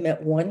everybody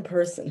met one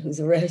person who's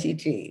a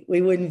refugee,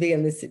 we wouldn't be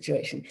in this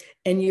situation.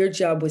 And your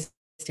job was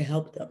to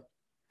help them.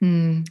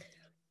 Mm.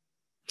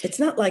 It's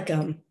not like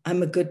I'm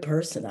a good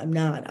person. I'm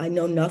not. I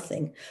know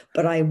nothing,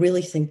 but I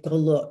really think go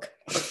look.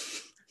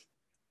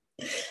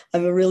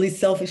 I'm a really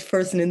selfish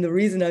person. And the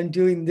reason I'm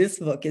doing this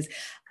book is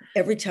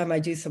every time I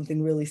do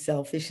something really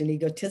selfish and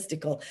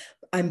egotistical,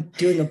 I'm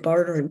doing a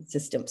bartering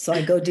system. So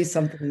I go do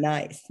something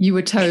nice. You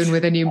atone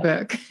with a new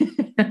book.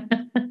 I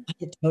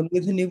atone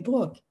with a new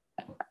book.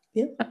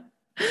 Yeah.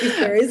 If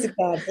there is a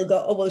God, they'll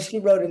go, oh, well, she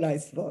wrote a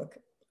nice book.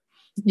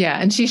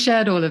 Yeah. And she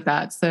shared all of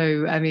that.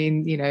 So, I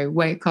mean,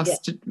 where it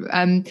cost.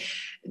 Yeah.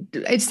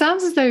 It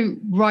sounds as though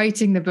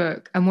writing the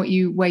book and where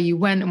you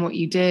went and what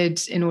you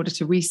did in order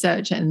to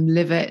research it and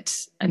live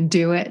it and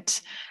do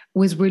it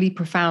was really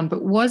profound.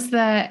 But was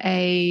there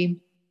a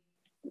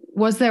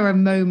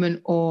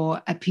moment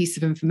or a piece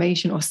of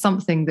information or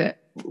something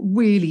that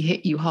really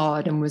hit you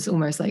hard and was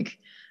almost like,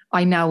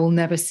 I now will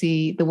never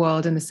see the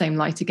world in the same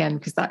light again,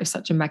 because that is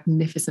such a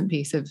magnificent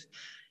piece of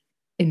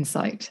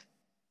insight?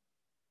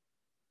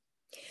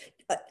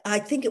 I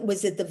think it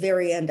was at the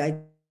very end.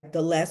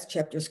 The last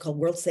chapter is called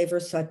World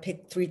Savers. So I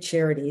picked 3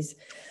 charities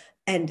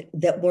and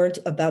that weren't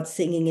about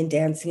singing and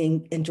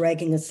dancing and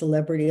dragging a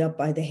celebrity up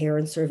by the hair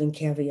and serving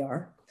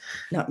caviar,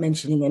 not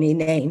mentioning any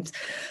names.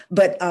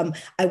 But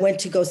I went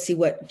to go see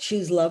what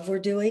Choose Love were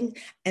doing.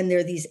 And there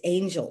are these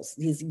angels,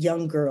 these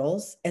young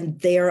girls, and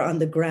they're on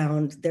the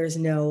ground. There's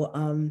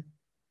no,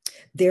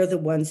 they're the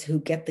ones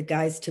who get the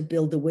guys to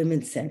build the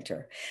women's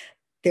center.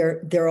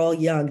 They're all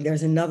young.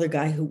 There's another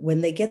guy who, when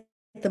they get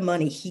the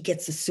money, he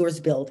gets the sewers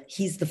built.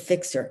 He's the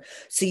fixer.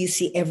 So you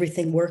see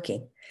everything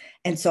working.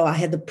 And so I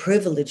had the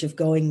privilege of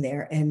going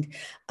there. And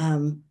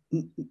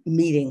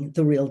meeting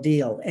the real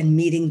deal and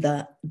meeting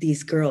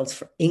these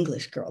girls,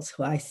 English girls,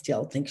 who I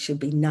still think should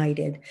be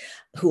knighted,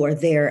 who are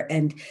there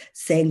and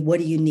saying, what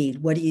do you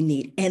need? What do you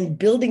need? And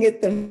building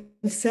it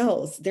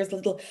themselves. There's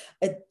little,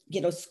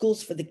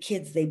 schools for the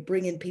kids. They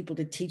bring in people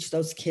to teach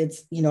those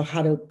kids,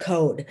 how to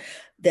code.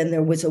 Then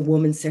there was a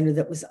women's center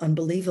that was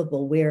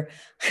unbelievable, where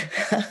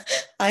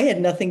I had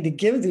nothing to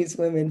give these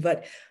women,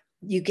 but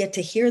you get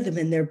to hear them,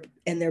 and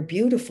they're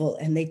beautiful,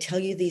 and they tell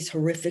you these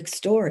horrific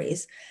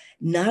stories,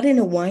 not in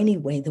a whiny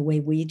way, the way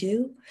we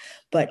do,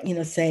 but,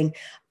 saying,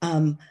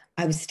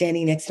 I was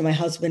standing next to my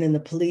husband and the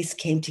police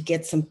came to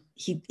get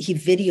he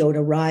videoed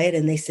a riot,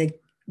 and they said,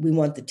 we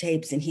want the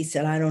tapes. And he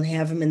said, I don't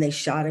have them. And they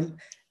shot him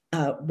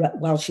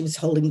while she was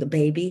holding the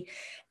baby.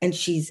 And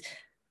she's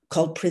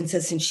called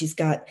Princess, and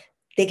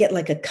they get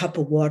like a cup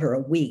of water a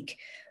week.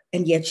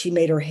 And yet she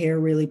made her hair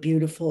really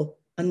beautiful.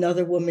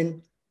 Another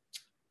woman,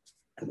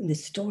 the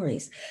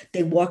stories,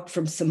 they walked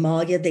from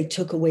Somalia, they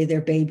took away their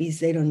babies,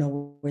 they don't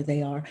know where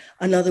they are.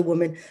 Another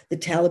woman, the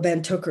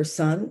Taliban took her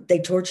son, they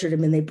tortured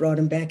him and they brought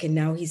him back, and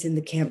now he's in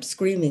the camp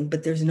screaming,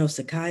 but there's no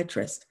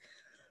psychiatrist.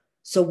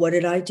 So what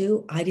did I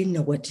do? I didn't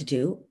know what to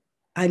do.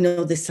 I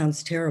know this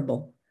sounds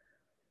terrible.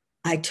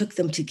 I took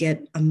them to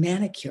get a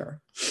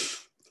manicure.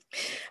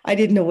 I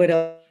didn't know what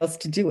else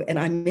to do, and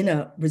I'm in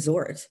a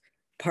resort.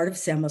 Part of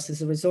Samos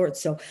is a resort.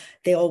 So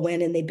they all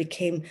went and they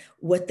became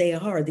what they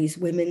are. These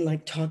women,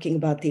 like, talking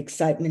about the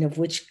excitement of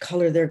which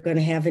color they're going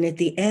to have. And at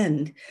the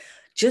end,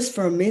 just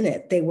for a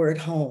minute, they were at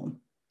home.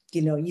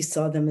 You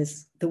saw them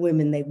as the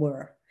women they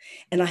were.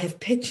 And I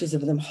have pictures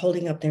of them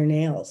holding up their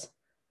nails.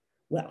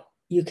 Well,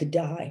 you could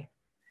die.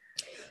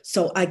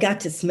 So I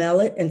got to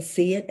smell it and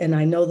see it. And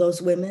I know those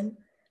women.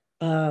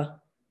 So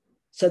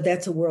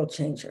that's a world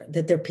changer,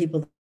 that there are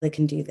people that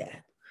can do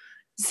that.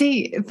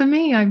 See, for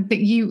me, I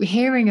think you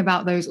hearing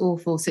about those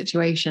awful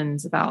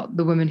situations, about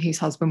the woman whose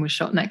husband was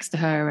shot next to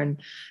her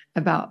and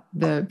about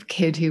the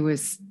kid who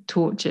was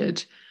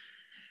tortured,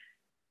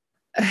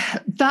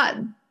 that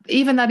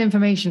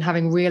information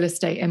having real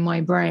estate in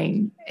my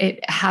brain,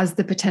 it has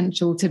the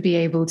potential to be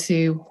able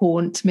to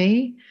haunt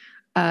me.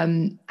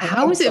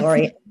 How is it?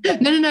 Sorry.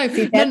 No.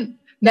 See,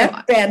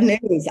 that's bad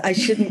news. I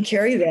shouldn't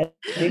carry that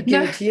and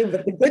give it to you.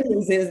 But the good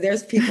news is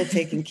there's people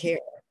taking care.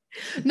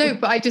 No,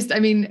 but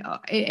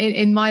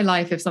in my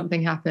life, if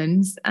something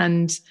happens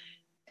and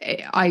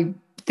I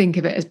think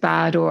of it as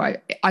bad, or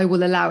I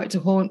will allow it to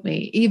haunt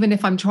me, even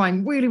if I'm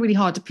trying really, really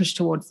hard to push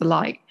towards the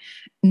light,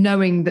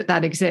 knowing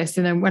that exists.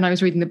 And then when I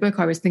was reading the book,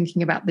 I was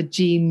thinking about the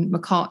Gene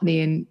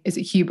McCartney and is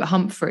it Hubert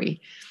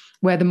Humphrey,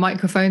 where the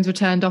microphones were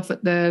turned off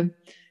at the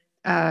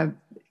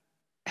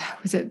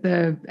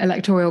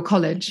Electoral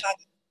College?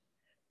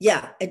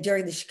 Yeah,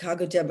 during the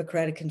Chicago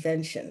Democratic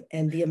Convention,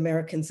 and the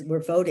Americans were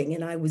voting,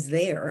 and I was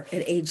there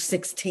at age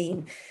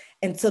 16.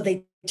 And so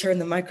they turned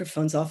the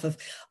microphones off of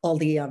all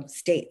the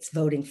states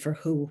voting for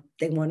who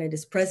they wanted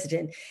as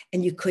president,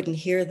 and you couldn't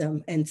hear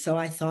them. And so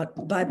I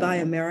thought, bye-bye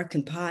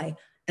American Pie.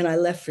 And I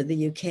left for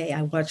the UK.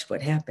 I watched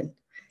what happened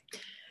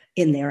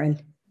in there, and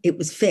it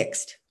was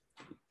fixed.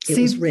 It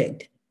was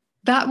rigged.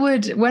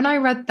 When I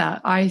read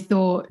that, I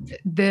thought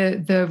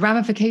the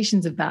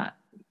ramifications of that,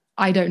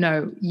 I don't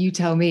know, you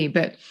tell me,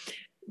 but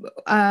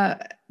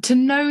to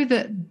know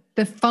that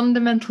the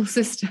fundamental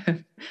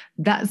system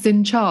that's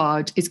in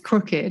charge is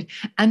crooked,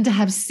 and to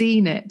have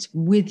seen it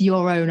with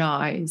your own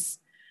eyes,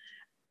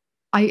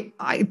 I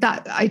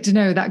don't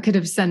know, that could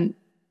have sent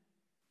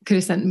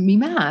me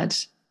mad,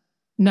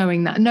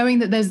 knowing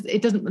that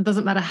it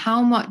doesn't matter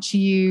how much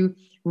you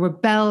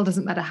rebel,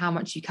 doesn't matter how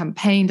much you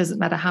campaign, doesn't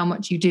matter how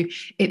much you do,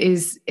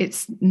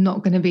 it's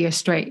not going to be a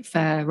straight,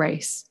 fair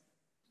race.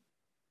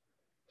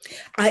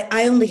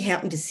 I only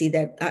happened to see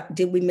that.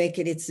 Did we make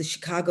it? It's the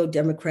Chicago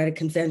Democratic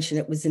Convention.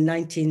 It was in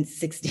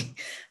 1960,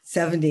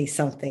 70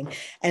 something.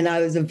 And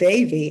I was a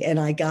baby and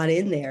I got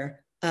in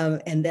there.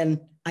 And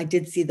then I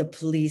did see the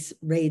police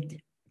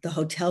raid the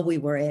hotel we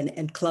were in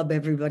and club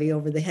everybody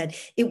over the head.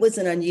 It was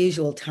an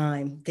unusual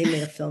time. They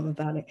made a film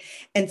about it.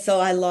 And so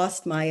I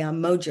lost my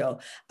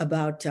mojo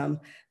about,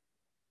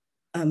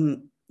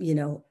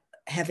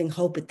 having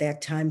hope at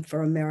that time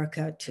for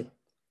America to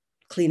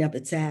clean up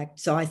its act.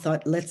 So I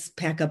thought, let's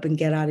pack up and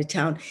get out of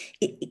town.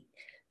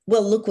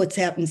 Well, look what's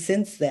happened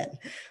since then.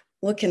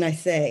 What can I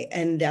say?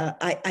 And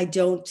I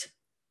don't,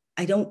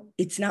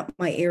 it's not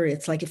my area.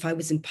 It's like if I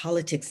was in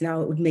politics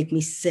now, it would make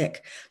me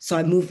sick. So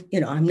I moved,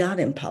 I'm not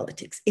in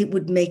politics. It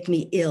would make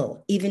me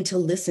ill. Even to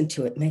listen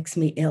to it makes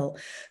me ill.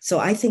 So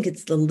I think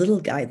it's the little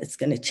guy that's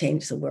going to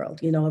change the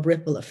world, a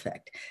ripple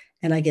effect.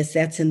 And I guess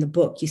that's in the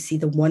book. You see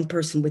the one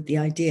person with the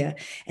idea,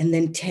 and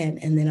then 10,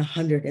 and then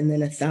 100, and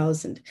then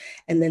 1,000.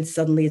 And then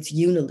suddenly it's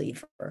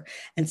Unilever.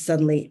 And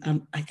suddenly,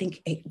 I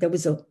think there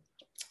was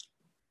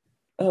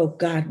oh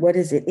God, what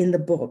is it in the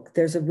book?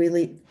 There's a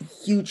really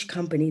huge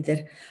company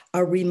that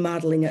are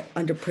remodeling it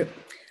under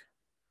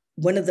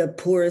one of the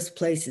poorest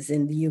places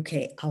in the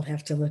UK. I'll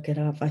have to look it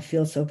up. I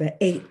feel so bad.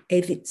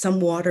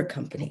 Some water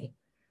company.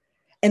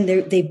 And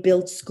they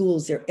built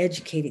schools. They're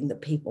educating the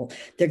people.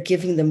 They're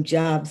giving them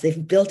jobs.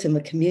 They've built them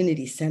a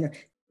community center.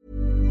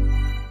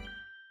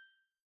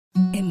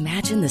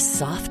 Imagine the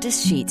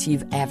softest sheets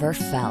you've ever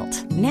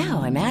felt.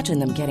 Now imagine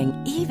them getting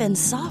even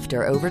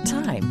softer over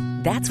time.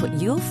 That's what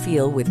you'll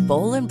feel with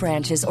Boll and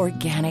Branch's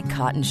organic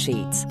cotton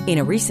sheets. In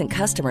a recent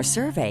customer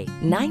survey,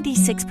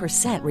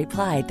 96%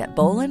 replied that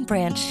Boll and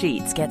Branch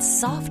sheets get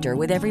softer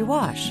with every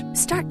wash.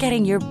 Start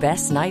getting your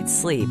best night's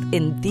sleep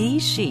in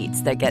these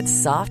sheets that get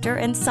softer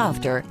and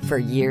softer for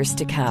years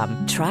to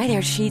come. Try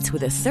their sheets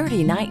with a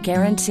 30-night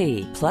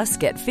guarantee. Plus,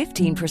 get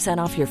 15%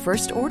 off your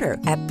first order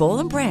at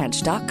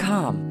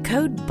bollandbranch.com.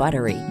 Code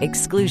BUTTERY.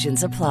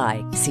 Exclusions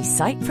apply. See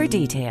site for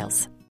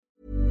details.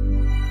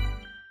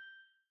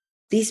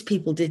 These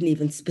people didn't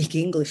even speak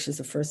English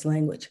as a first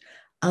language.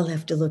 I'll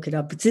have to look it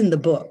up. It's in the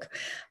book.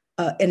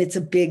 And it's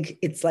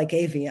like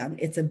Avion.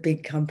 It's a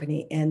big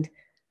company. And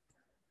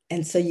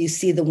so you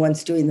see the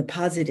ones doing the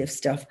positive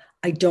stuff.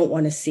 I don't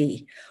want to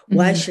see.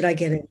 Why should I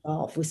get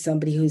involved with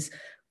somebody who's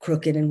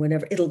crooked and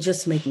whatever? It'll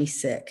just make me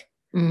sick.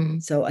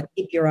 So I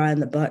keep your eye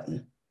on the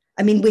button.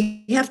 I mean,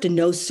 we have to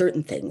know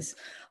certain things.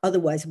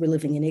 Otherwise, we're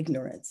living in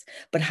ignorance.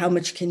 But how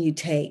much can you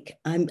take?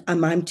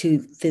 I'm too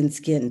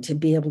thin-skinned to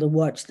be able to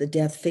watch the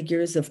death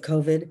figures of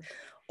COVID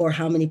or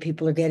how many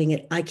people are getting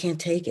it. I can't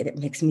take it. It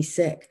makes me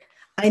sick.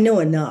 I know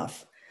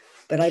enough,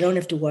 but I don't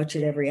have to watch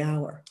it every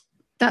hour.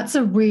 That's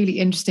a really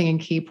interesting and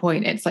key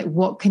point. It's like,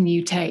 what can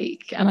you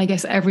take? And I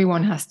guess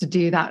everyone has to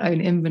do that own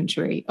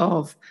inventory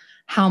of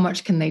how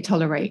much can they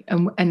tolerate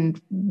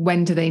and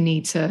when do they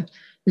need to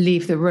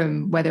leave the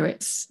room, whether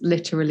it's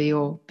literally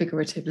or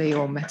figuratively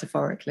or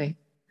metaphorically.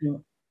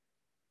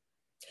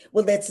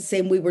 Well, that's the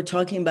same. We were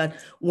talking about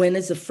when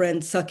is a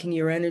friend sucking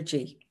your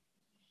energy?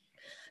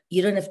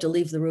 You don't have to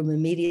leave the room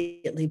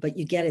immediately, but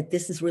you get it.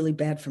 This is really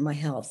bad for my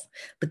health.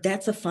 But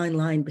that's a fine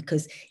line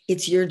because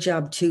it's your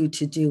job too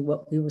to do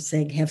what we were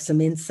saying, have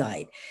some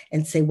insight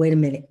and say, wait a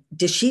minute,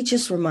 does she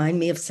just remind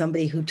me of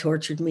somebody who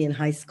tortured me in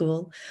high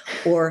school?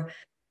 Or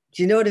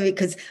do you know what I mean?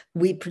 Because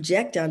we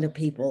project onto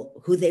people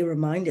who they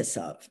remind us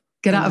of.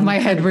 Get out of my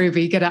head,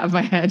 Ruby. Get out of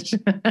my head.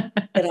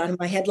 Get out of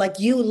my head.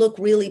 Like, you look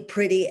really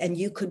pretty and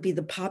you could be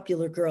the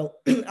popular girl.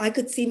 I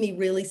could see me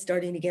really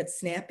starting to get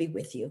snappy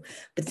with you.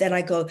 But then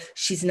I go,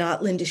 she's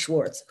not Linda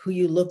Schwartz, who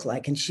you look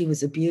like, and she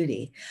was a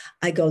beauty.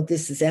 I go,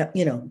 this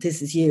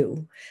is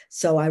you.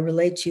 So I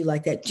relate to you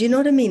like that. Do you know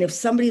what I mean? If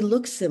somebody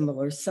looks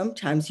similar,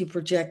 sometimes you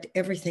project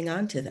everything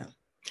onto them.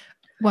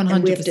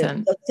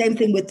 100%. Same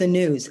thing with the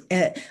news.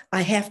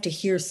 I have to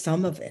hear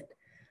some of it.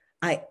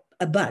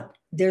 But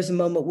there's a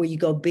moment where you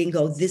go,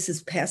 bingo, this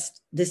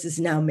is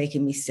now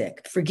making me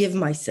sick. Forgive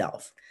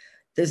myself.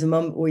 There's a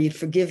moment where you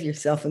forgive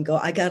yourself and go,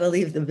 I got to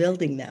leave the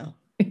building now.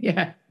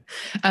 Yeah.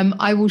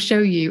 I will show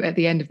you at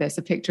the end of this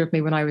a picture of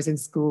me when I was in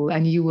school,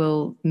 and you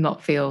will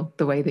not feel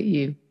the way that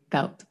you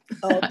felt.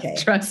 Okay.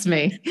 Trust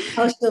me.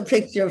 I'll show a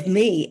picture of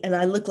me, and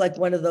I look like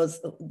one of those,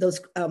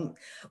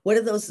 what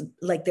are those,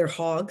 like they're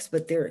hogs,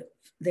 but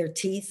their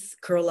teeth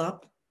curl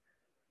up?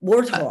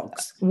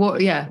 Warthogs.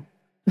 Yeah.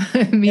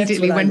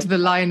 Immediately went to the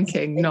Lion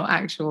King, not an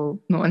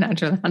actual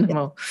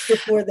animal.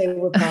 Before they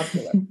were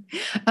popular.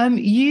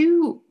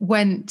 You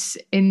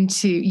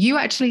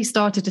actually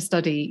started to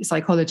study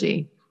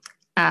psychology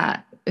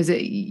at, is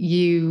it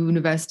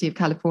University of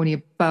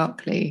California,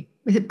 Berkeley?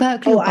 Is it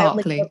Berkeley or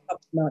Berkeley?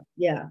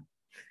 Yeah,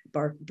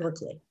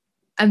 Berkeley.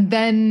 And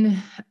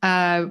then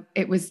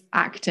it was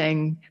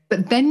acting,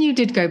 but then you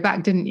did go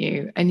back, didn't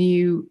you? And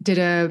you did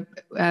a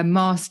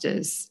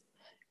master's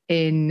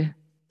in,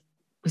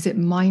 was it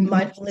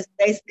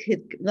mindfulness-based?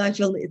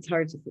 It's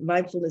hard to say.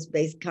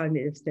 Mindfulness-based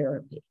cognitive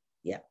therapy.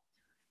 Yeah.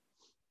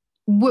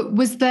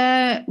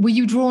 Were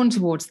you drawn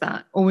towards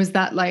that, or was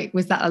that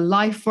a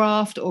life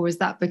raft, or was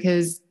that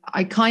because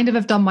I kind of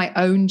have done my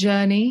own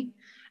journey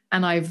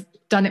and I've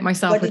done it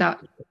myself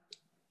without?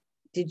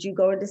 Did you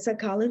go into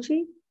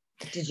psychology?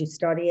 Did you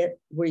study it?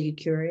 Were you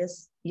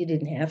curious? You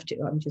didn't have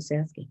to. I'm just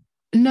asking.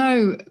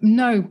 No.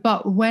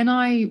 But when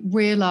I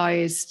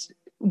realized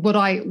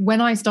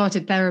when I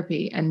started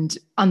therapy and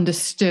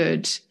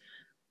understood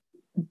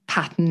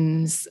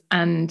patterns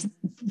and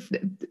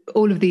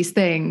all of these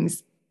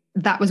things,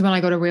 that was when I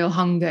got a real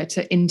hunger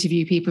to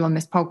interview people on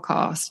this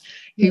podcast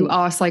who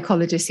are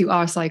psychologists, who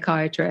are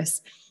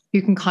psychiatrists,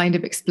 who can kind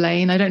of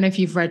explain. I don't know if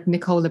you've read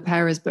Nicole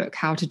LePera's book,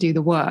 How to Do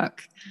the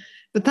Work,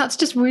 but that's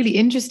just really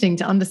interesting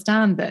to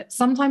understand that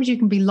sometimes you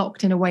can be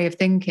locked in a way of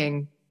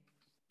thinking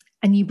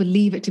and you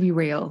believe it to be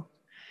real.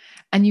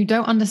 And you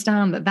don't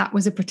understand that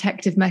was a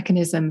protective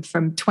mechanism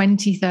from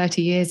 20,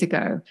 30 years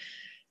ago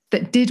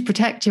that did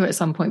protect you at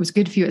some point, was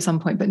good for you at some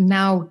point, but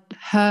now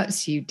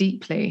hurts you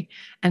deeply.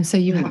 And so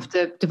you have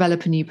to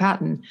develop a new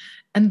pattern.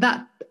 And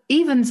that,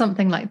 even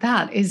something like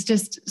that, is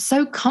just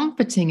so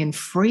comforting and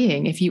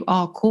freeing if you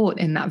are caught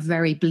in that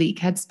very bleak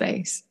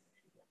headspace.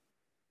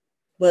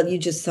 Well, you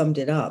just summed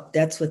it up.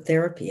 That's what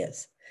therapy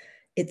is.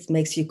 It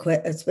makes you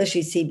quit,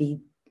 especially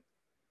CBT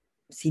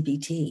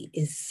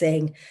is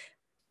saying,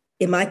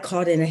 am I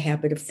caught in a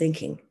habit of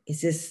thinking?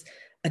 Is this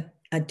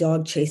a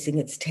dog chasing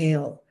its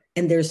tail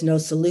and there's no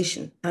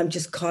solution? I'm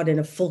just caught in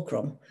a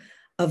fulcrum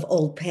of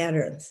old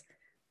patterns.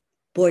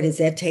 Boy, does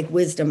that take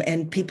wisdom.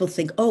 And people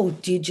think, oh,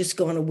 do you just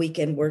go on a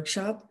weekend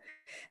workshop?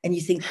 And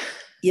you think,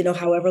 you know,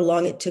 however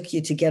long it took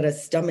you to get a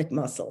stomach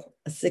muscle,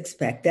 a six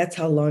pack, that's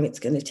how long it's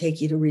going to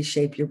take you to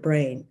reshape your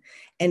brain.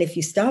 And if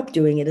you stop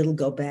doing it, it'll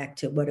go back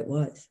to what it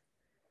was.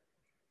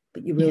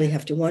 But you really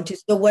have to want to.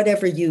 So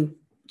whatever you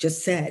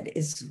just said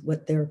is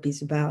what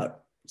therapy's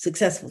about,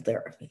 successful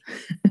therapy.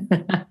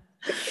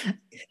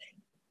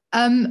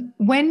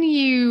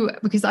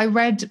 Because I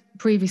read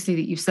previously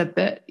that you said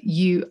that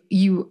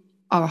you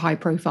are a high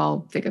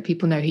profile figure,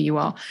 people know who you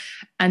are,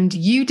 and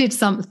you did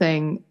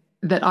something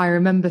that I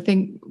remember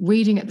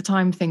reading at the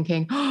time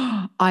thinking,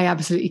 oh, I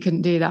absolutely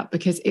couldn't do that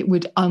because it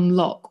would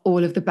unlock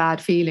all of the bad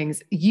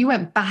feelings. You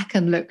went back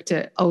and looked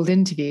at old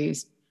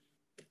interviews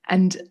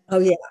and oh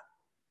yeah.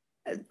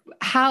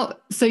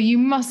 So you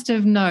must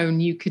have known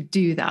you could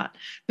do that,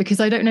 because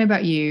I don't know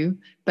about you,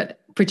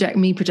 but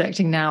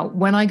projecting now,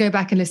 when I go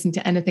back and listen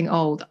to anything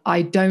old,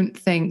 I don't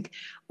think,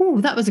 oh,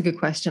 that was a good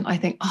question. I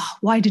think, oh,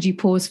 why did you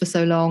pause for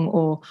so long?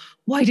 Or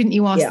why didn't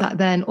you ask that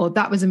then? Or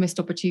that was a missed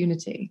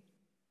opportunity.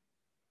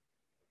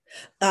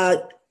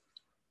 I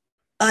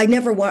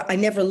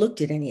never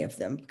looked at any of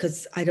them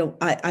because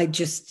I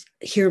just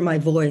hear my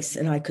voice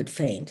and I could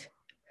faint.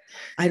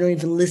 I don't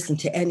even listen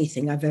to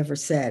anything I've ever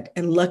said.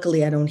 And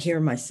luckily I don't hear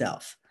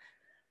myself,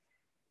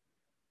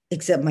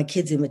 except my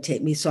kids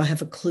imitate me. So I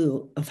have a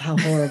clue of how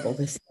horrible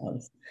this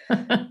sounds.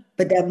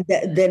 But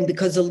then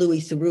because of Louis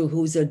Theroux,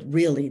 who's a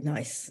really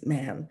nice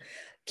man,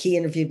 he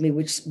interviewed me,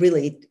 which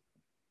really,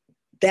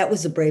 that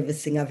was the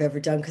bravest thing I've ever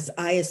done, because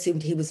I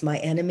assumed he was my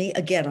enemy.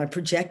 Again, I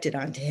projected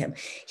onto him.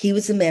 He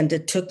was the man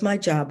that took my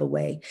job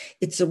away.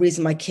 It's the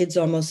reason my kids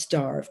almost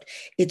starved.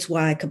 It's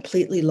why I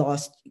completely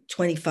lost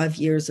 25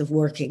 years of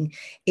working.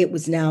 It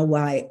was now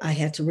why I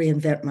had to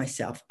reinvent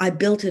myself. I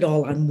built it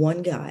all on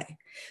one guy.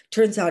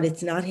 Turns out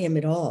it's not him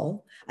at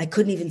all. I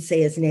couldn't even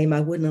say his name.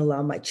 I wouldn't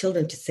allow my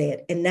children to say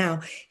it. And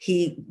now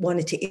he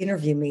wanted to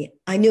interview me.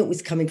 I knew it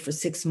was coming for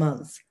 6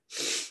 months.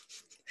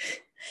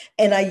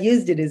 And I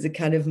used it as a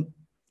kind of,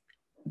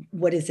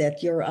 what is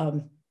that? Your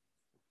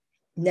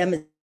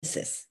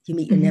nemesis. You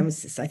meet your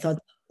nemesis. I thought,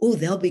 oh,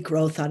 there'll be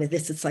growth out of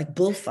this. It's like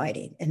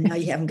bullfighting. And now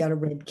you haven't got a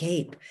red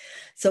cape.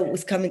 So it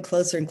was coming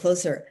closer and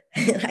closer.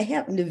 And I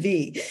happened to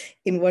be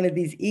in one of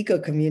these eco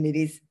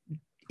communities.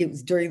 It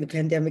was during the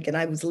pandemic, and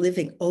I was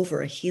living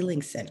over a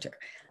healing center.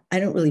 I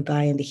don't really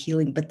buy into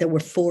healing, but there were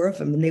 4 of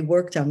them, and they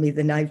worked on me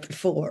the night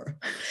before.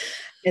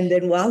 And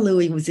then while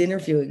Louis was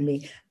interviewing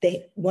me,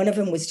 one of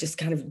them was just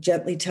kind of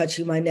gently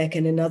touching my neck,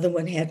 and another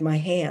one had my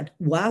hand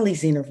while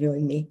he's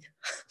interviewing me.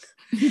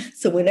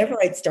 So whenever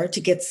I'd start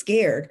to get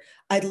scared,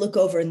 I'd look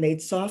over and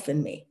they'd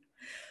soften me.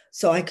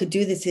 So I could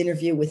do this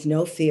interview with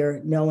no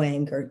fear, no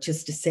anger,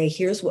 just to say,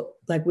 here's what,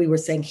 like we were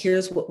saying,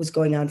 here's what was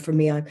going on for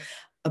me. I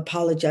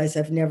apologize.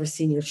 I've never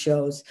seen your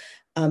shows.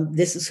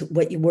 This is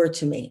what you were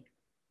to me.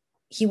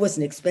 He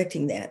wasn't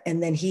expecting that.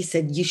 And then he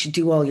said, you should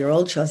do all your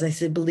old shows. I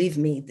said, believe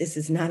me, this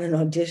is not an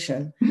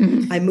audition.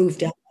 I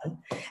moved on.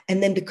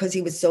 And then because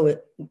he was so,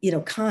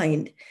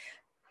 kind,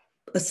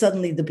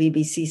 suddenly the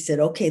BBC said,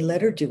 okay,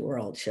 let her do her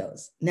old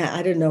shows. Now,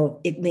 I don't know,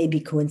 it may be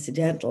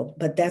coincidental,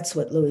 but that's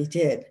what Louis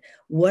did.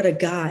 What a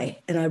guy.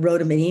 And I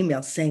wrote him an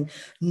email saying,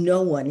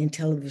 no one in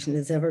television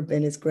has ever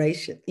been as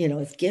gracious,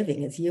 as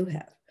giving as you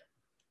have.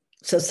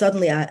 So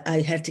suddenly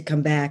I had to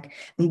come back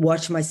and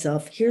watch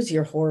myself. Here's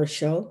your horror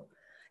show.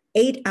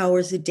 8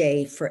 hours a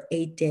day for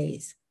 8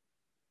 days.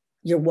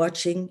 You're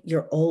watching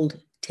your old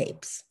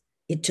tapes.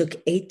 It took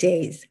 8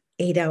 days,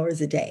 8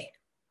 hours a day.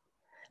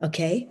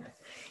 Okay?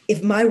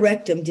 If my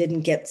rectum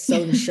didn't get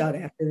sewn shut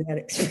after that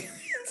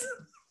experience,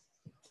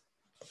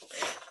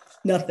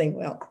 nothing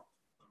will.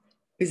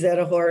 Is that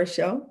a horror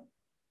show?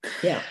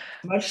 Yeah.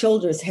 My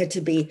shoulders had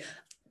to be,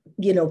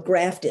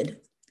 grafted.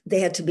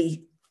 They had to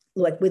be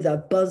like with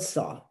a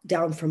buzzsaw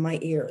down from my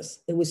ears.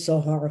 It was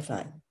so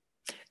horrifying.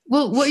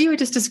 Well, what you were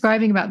just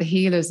describing about the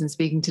healers and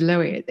speaking to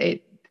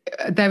Louis,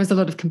 there was a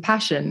lot of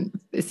compassion.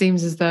 It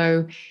seems as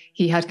though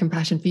he had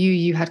compassion for you,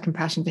 you had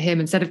compassion for him,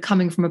 instead of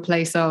coming from a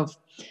place of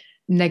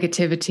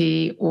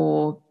negativity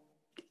or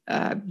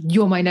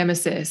you're my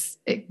nemesis.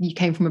 You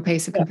came from a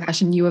place of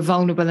compassion. You were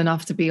vulnerable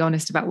enough to be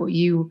honest about what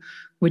you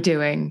were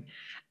doing.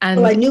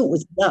 And well, I knew it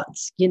was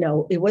nuts.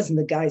 It wasn't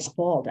the guy's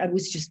fault. I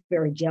was just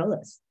very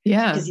jealous.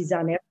 Yeah. Because he's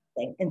on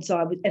everything. And so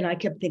I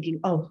kept thinking,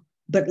 oh,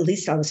 but at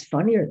least I was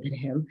funnier than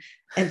him.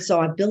 And so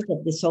I built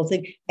up this whole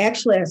thing.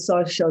 Actually, I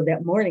saw a show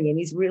that morning and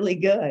he's really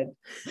good.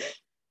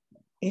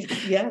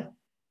 Yeah.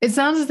 It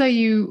sounds as though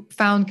you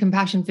found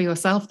compassion for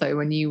yourself, though,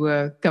 when you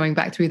were going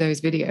back through those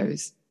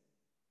videos.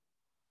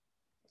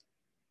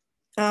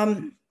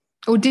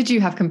 Or did you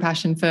have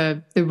compassion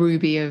for the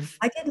Ruby of...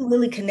 I didn't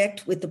really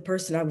connect with the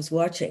person I was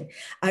watching.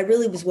 I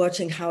really was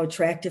watching how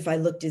attractive I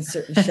looked in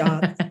certain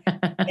shots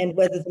and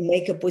whether the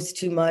makeup was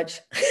too much.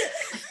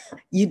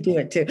 You do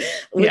it too.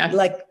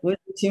 With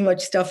too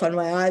much stuff on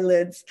my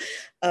eyelids.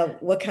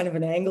 What kind of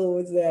an angle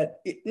was that?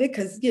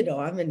 Because,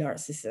 I'm a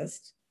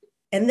narcissist.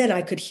 And then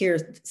I could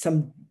hear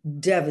some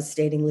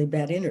devastatingly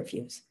bad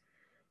interviews,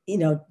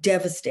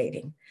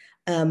 devastating.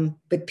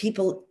 But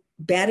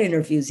bad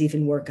interviews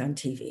even work on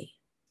TV.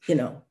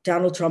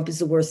 Donald Trump is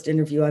the worst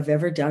interview I've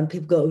ever done.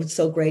 People go, it's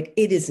so great.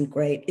 It isn't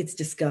great. It's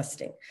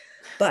disgusting.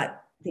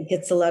 But it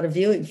gets a lot of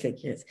viewing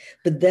figures.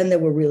 But then there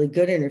were really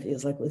good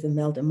interviews, like with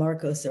Imelda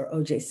Marcos or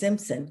O.J.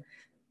 Simpson.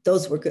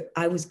 Those were good.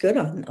 I was good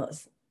on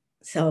those.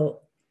 So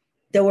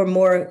there were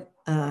more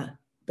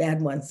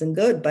bad ones than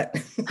good, but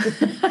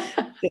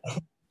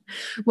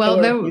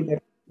well,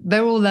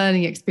 they're all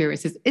learning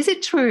experiences. Is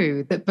it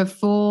true that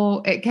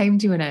before it came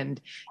to an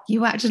end,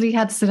 you actually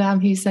had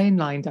Saddam Hussein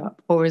lined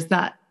up, or is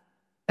that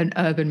an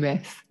urban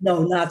myth?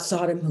 No, not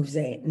Saddam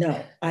Hussein.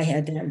 No, I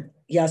had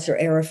Yasser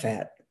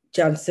Arafat.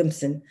 John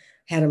Simpson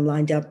had him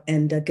lined up,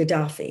 and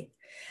Gaddafi.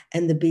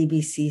 And the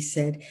BBC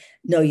said,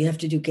 no, you have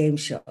to do game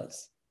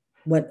shows.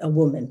 What a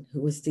woman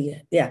who was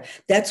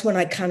that's when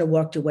I kind of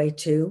walked away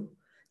too.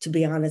 To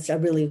be honest, I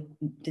really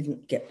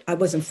I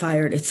wasn't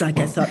fired. It's like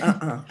I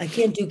thought, I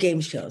can't do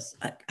game shows.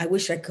 I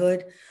wish I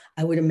could.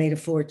 I would have made a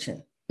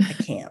fortune. I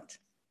can't.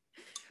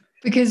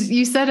 Because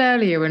you said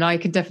earlier, and I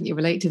can definitely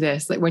relate to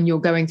this, like when you're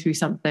going through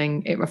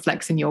something, it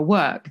reflects in your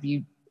work.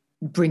 You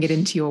bring it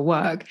into your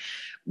work.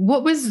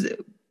 What was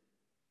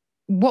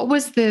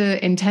the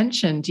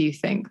intention, do you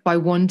think, by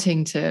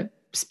wanting to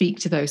speak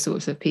to those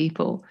sorts of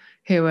people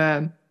who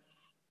are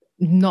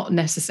not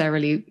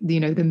necessarily, the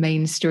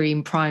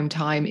mainstream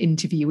primetime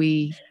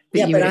interviewee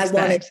that you would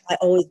expect? I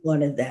always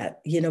wanted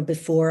that.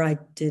 Before I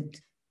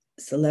did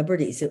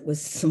celebrities, it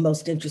was the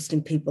most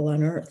interesting people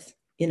on earth.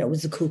 It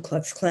was the Ku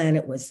Klux Klan.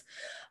 It was,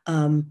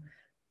 it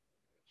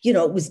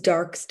was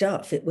dark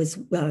stuff. It was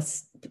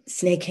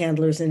snake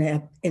handlers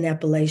in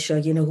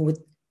Appalachia, who would,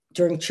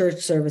 during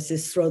church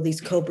services, throw these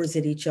cobras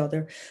at each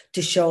other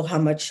to show how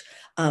much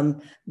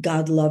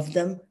God loved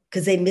them,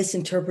 because they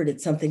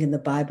misinterpreted something in the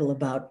Bible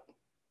about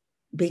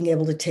being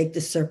able to take the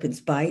serpent's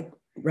bite,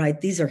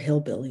 right? These are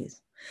hillbillies.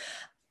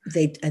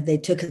 They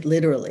took it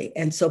literally.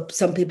 And so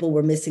some people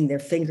were missing their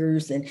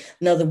fingers. And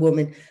another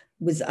woman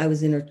I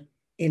was in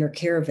her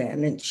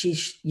caravan, and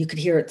you could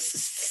hear it,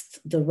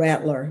 the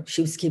rattler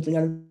she was keeping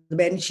on the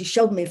bed. And she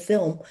showed me a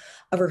film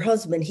of her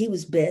husband. He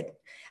was bit.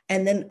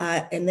 And then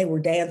and they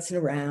were dancing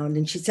around.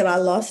 And she said, I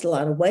lost a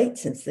lot of weight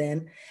since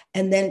then.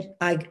 And then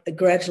I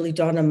gradually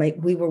dawned on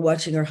we were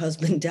watching her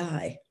husband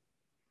die,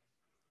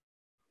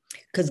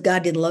 because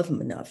God didn't love him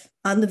enough.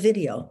 On the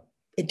video,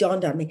 it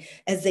dawned on me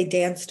as they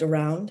danced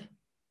around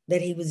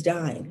that he was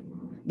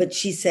dying. But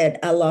she said,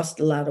 I lost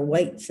a lot of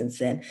weight since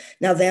then.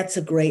 Now that's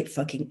a great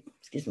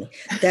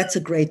that's a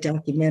great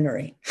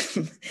documentary.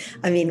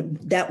 I mean,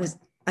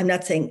 I'm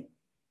not saying,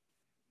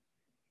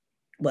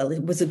 well,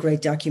 it was a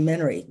great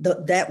documentary.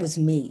 That was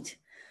meat.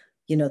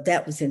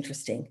 That was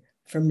interesting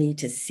for me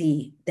to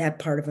see that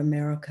part of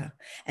America.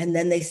 And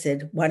then they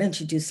said, why don't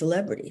you do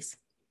celebrities?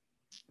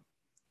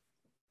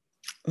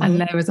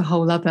 And there was a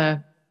whole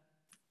other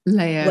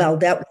layer. Well,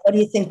 what do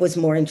you think was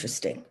more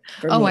interesting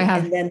for me? I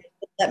have. And then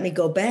let me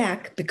go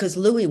back, because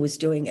Louis was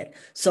doing it.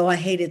 So I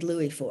hated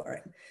Louis for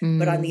it.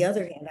 But on the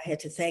other hand, I had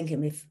to thank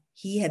him. If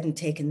he hadn't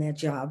taken that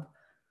job,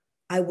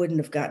 I wouldn't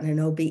have gotten an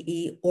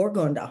OBE or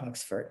gone to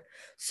Oxford.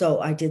 So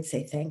I did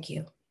say thank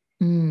you.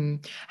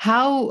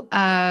 How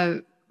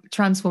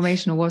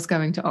transformational was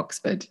going to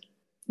Oxford?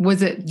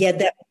 Was it? Yeah,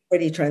 that was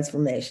pretty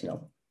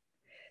transformational.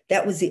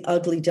 That was the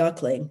ugly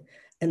duckling,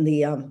 and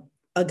the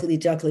ugly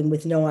duckling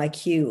with no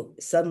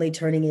IQ suddenly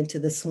turning into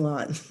the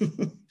swan.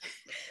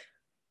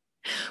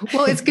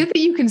 Well, it's good that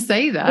you can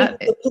say that.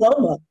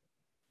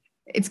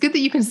 It's good that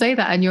you can say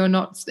that, and you're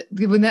not,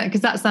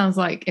 because that sounds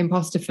like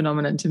imposter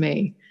phenomenon to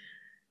me.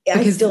 Yeah,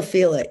 I still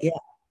feel it. Yeah.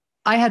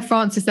 I had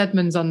Frances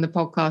Edmonds on the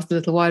podcast a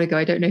little while ago.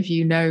 I don't know if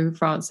you know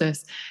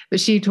Frances, but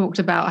she talked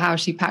about how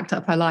she packed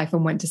up her life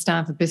and went to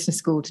Stanford Business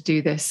School to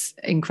do this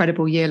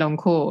incredible year-long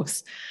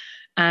course.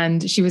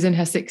 And she was in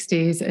her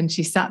 60s, and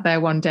she sat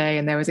there one day,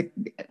 and there was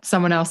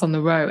someone else on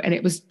the row, and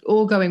it was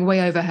all going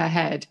way over her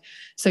head.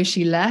 So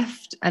she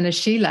left. And as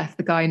she left,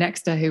 the guy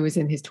next to her, who was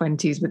in his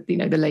 20s with,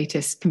 the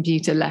latest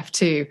computer, left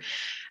too.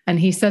 And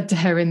he said to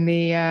her in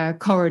the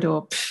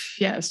corridor,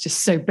 yeah, it's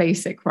just so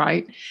basic,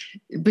 right?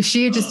 But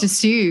she had just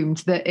assumed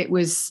that it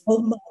was. Oh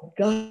my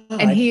God.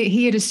 And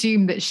he had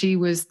assumed that she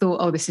thought,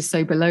 oh, this is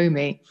so below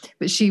me.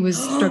 But she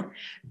was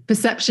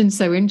perception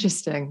so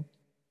interesting.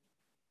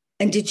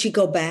 And did she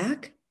go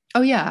back?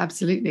 Oh, yeah,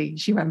 absolutely.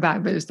 She went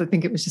back, but I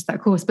think it was just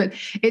that course. But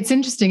it's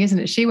interesting, isn't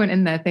it? She went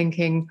in there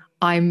thinking,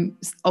 I'm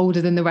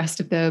older than the rest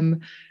of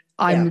them.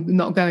 I'm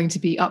not going to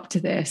be up to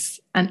this.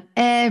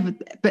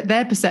 But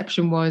their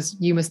perception was,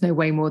 you must know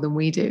way more than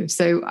we do.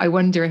 So I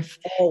wonder if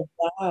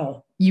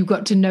you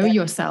got to know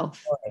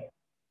yourself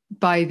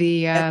by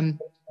the...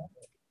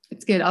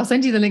 it's good. I'll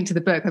send you the link to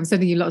the book. I'm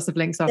sending you lots of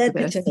links after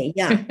this. To me.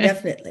 Yeah,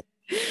 definitely.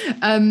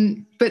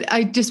 But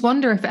I just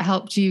wonder if it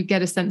helped you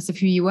get a sense of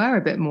who you were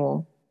a bit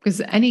more,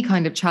 because any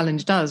kind of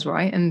challenge does,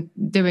 right? And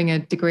doing a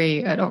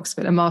degree at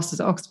Oxford, a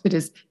master's at Oxford,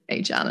 is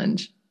a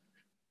challenge.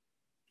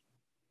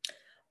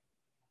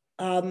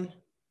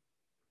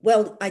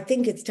 Well, I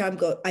think it's time to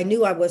go. I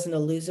knew I wasn't a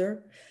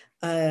loser.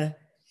 And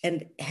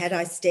had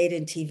I stayed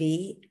in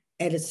TV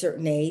at a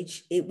certain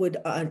age, it would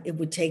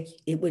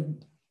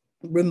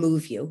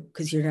remove you,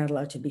 because you're not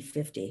allowed to be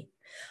 50.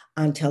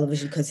 on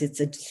television because it's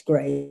a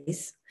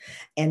disgrace,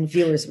 and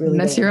viewers really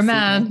Unless don't you're a want to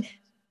see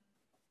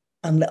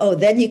man. that.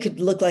 Then you could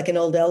look like an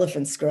old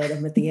elephant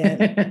scrotum at the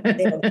end.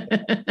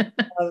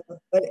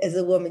 But as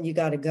a woman, you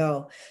got to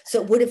go.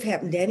 So it would have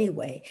happened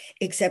anyway,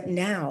 except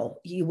now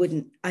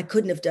I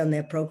couldn't have done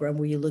that program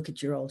where you look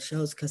at your old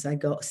shows because I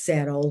go,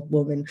 sad old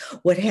woman,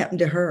 what happened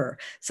to her?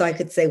 So I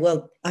could say,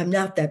 well, I'm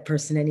not that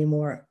person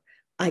anymore.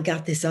 I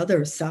got this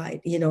other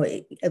side.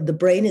 The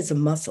brain is a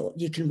muscle.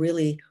 You can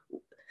really,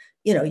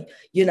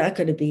 you're not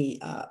going to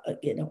be,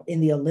 in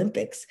the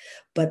Olympics,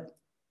 but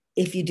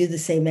if you do the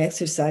same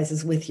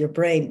exercises with your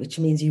brain, which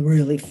means you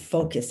really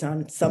focus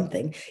on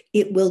something,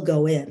 it will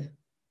go in.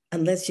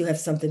 Unless you have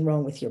something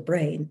wrong with your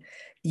brain,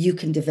 you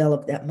can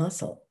develop that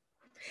muscle.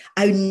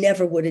 I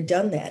never would have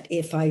done that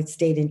if I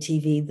stayed in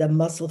TV. The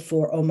muscle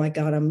for, oh my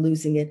God, I'm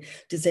losing it.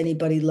 Does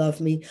anybody love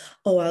me?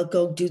 Oh, I'll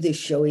go do this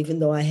show even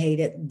though I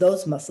hate it.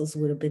 Those muscles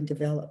would have been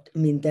developed. I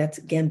mean, that's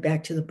again,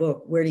 back to the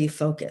book. Where do you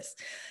focus?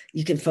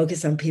 You can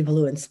focus on people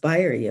who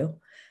inspire you.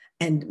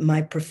 And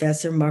my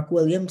professor, Mark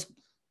Williams,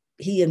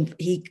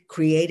 he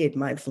created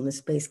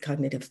mindfulness-based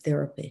cognitive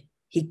therapy.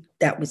 He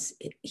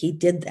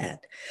did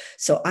that.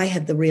 So I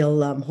had the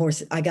real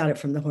horse. I got it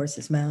from the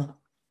horse's mouth.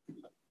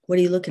 What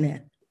are you looking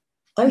at?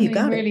 Oh, you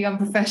got really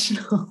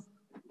unprofessional.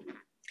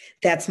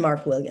 That's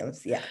Mark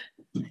Williams. Yeah.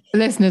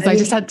 Listeners, I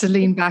just had to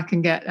lean back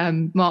and get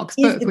Mark's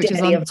book, which is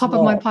on top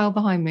of my pile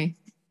behind me.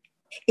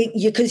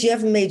 Because you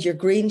haven't made your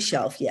green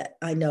shelf yet,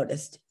 I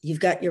noticed. You've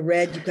got your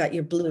red, you've got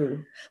your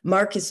blue.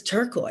 Mark is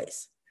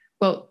turquoise.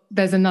 Well,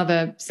 there's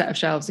another set of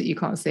shelves that you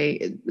can't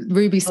see.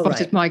 Ruby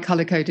spotted my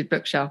color-coded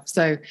bookshelf.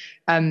 So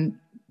the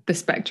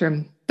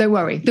spectrum, don't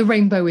worry, the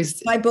rainbow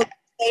is... My book,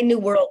 A New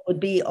World, would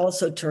be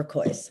also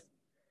turquoise.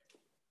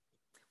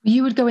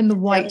 You would go in the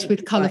white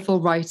with colorful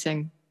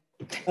writing.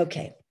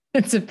 Okay.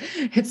 It's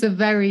a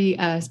very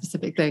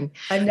specific thing.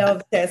 I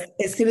know that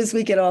as soon as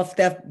we get off,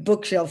 that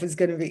bookshelf is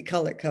going to be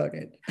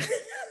color-coded.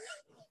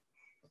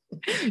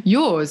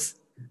 Yours.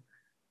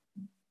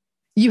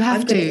 You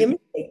have to. Imitate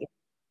you.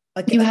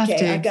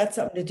 Okay, I got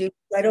something to do.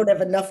 I don't have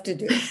enough to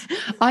do.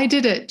 I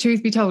did it,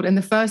 truth be told, in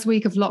the first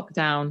week of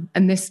lockdown,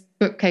 and this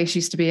bookcase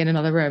used to be in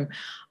another room.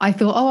 I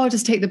thought, I'll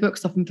just take the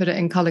books off and put it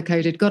in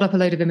color-coded, got up a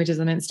load of images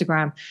on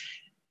Instagram.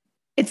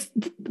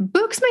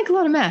 Books make a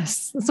lot of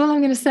mess. That's all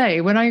I'm going to say.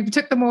 When I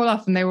took them all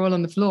off and they were all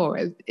on the floor,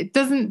 it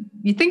doesn't,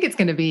 you think it's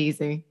going to be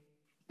easy,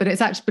 but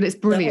it's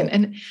brilliant.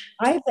 No,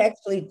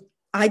 and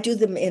I do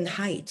them in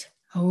height.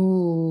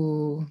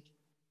 Oh,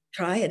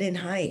 try it in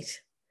height.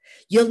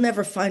 You'll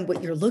never find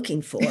what you're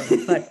looking for,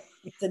 but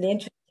it's an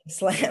interesting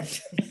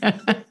slant.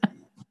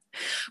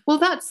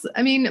 Well,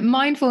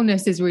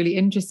 mindfulness is really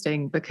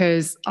interesting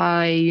because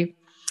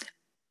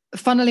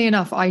funnily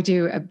enough, I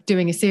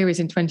doing a series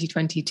in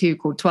 2022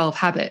 called 12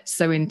 Habits.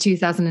 So in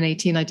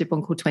 2018, I did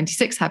one called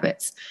 26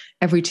 Habits.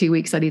 Every 2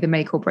 weeks, I'd either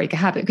make or break a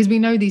habit because we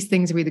know these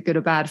things are either good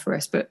or bad for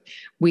us, but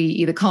we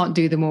either can't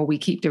do them or we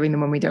keep doing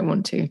them when we don't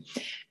want to.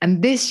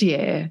 And this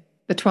year,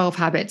 the 12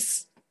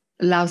 Habits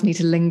allows me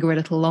to linger a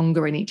little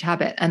longer in each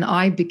habit. And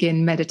I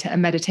begin a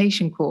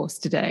meditation course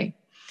today,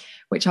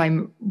 which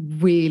I'm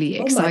really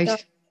excited. My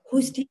God.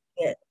 Who's teaching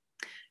it?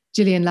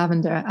 Gillian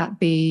Lavender at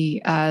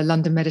the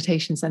London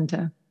Meditation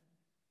Centre.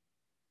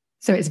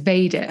 So it's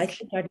Vedic. I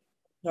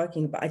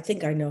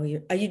think I know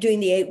you. Are you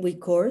doing the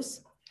 8-week course?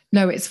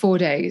 No, it's 4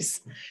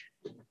 days.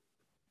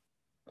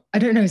 I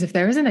don't know if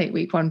there is an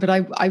 8-week one, but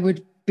I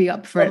would be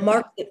up for it.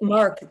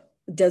 Mark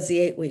does the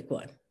 8-week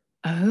one.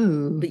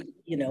 Oh. But,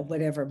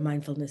 whatever,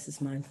 mindfulness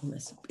is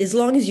mindfulness. As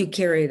long as you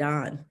carry it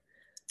on.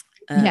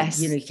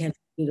 Yes. You can't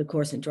do the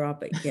course and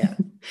drop it. Yeah.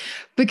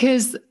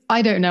 Because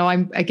I don't know,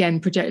 I'm again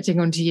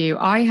projecting onto you.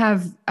 I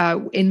have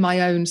in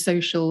my own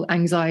social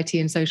anxiety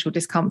and social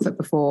discomfort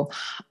before,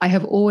 I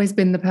have always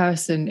been the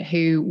person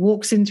who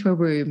walks into a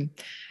room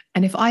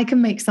and if I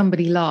can make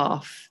somebody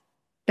laugh,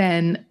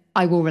 then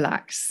I will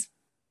relax.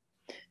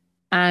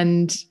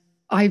 And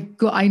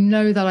I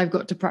know that I've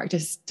got to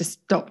practice to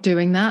stop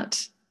doing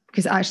that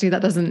because actually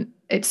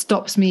it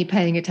stops me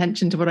paying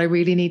attention to what I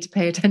really need to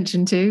pay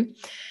attention to.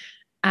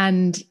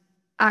 And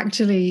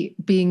actually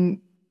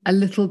being a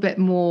little bit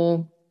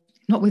more,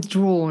 not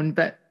withdrawn,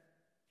 but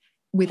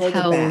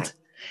withheld.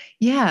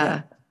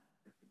 Yeah.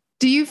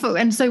 Do you feel,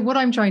 and so what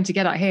I'm trying to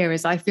get at here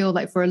is I feel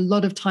like for a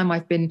lot of time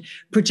I've been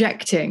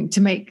projecting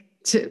to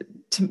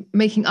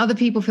making other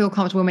people feel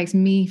comfortable makes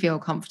me feel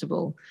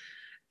comfortable.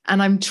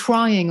 And I'm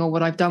trying, or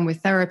what I've done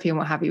with therapy and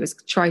what have you, is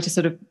try to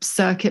sort of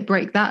circuit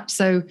break that.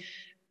 So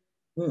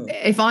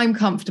if I'm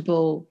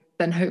comfortable,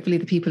 then hopefully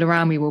the people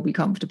around me will be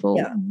comfortable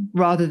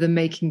rather than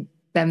making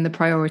them the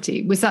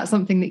priority. Was that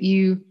something that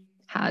you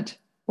had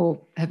or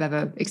have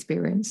ever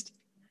experienced?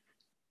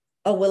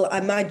 Oh, well,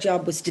 my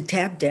job was to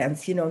tap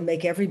dance, and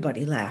make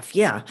everybody laugh.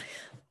 Yeah.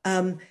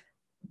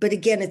 But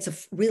again, it's a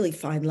really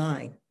fine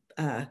line.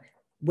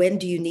 When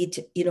do you need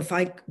to, if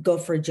I go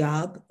for a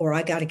job or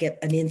I got to get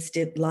an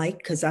instant like,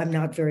 because I'm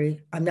not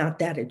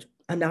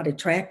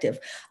attractive.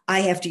 I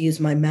have to use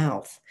my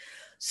mouth.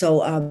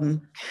 So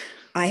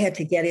I had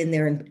to get in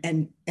there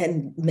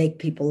and make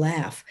people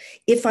laugh.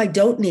 If I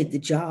don't need the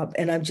job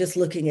and I'm just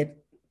looking at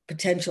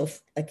potential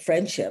like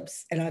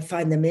friendships and I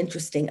find them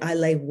interesting, I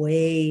lay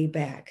way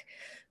back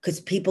because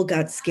people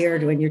got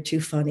scared when you're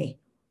too funny.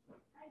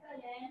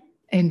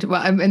 And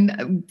well, I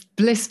mean,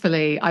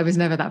 blissfully, I was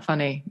never that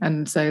funny,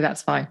 and so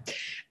that's fine.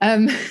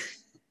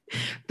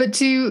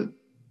 But you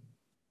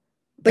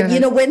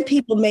know, when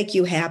people make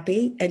you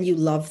happy and you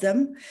love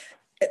them,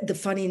 the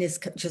funniness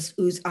just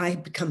ooze. I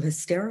become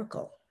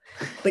hysterical.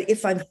 But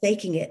if I'm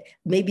faking it,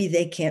 maybe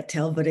they can't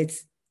tell, but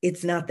it's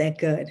not that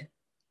good.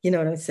 You know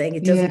what I'm saying?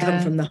 It doesn't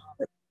come from the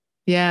heart.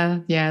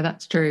 Yeah,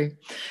 that's true.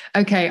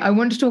 Okay, I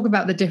want to talk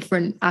about the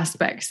different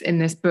aspects in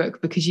this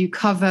book because you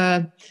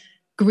cover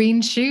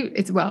Green Shoot.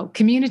 It's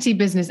community,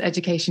 business,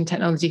 education,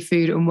 technology,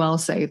 food, and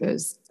world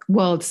savers.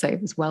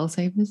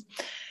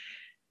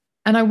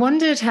 And I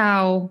wondered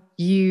how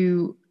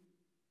you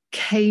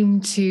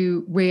came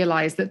to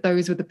realize that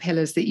those were the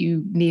pillars that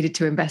you needed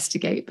to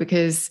investigate,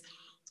 because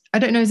I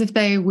don't know as if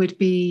they would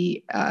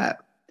be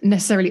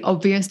necessarily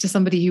obvious to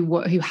somebody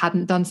who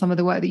hadn't done some of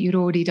the work that you'd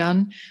already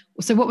done.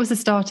 So what was the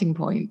starting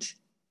point?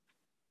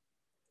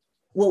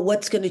 Well,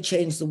 what's going to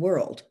change the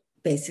world?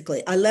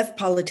 Basically, I left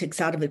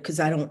politics out of it because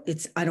I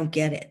don't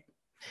get it.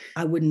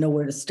 I wouldn't know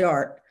where to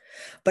start,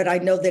 but I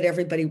know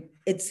that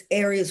it's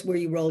areas where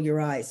you roll your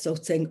eyes. So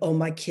saying, oh,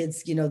 my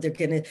kids, you know,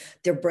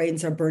 their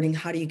brains are burning.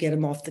 How do you get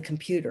them off the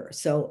computer?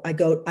 So I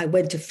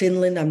went to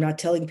Finland. I'm not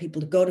telling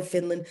people to go to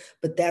Finland,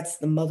 but that's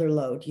the mother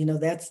lode. You know,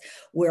 that's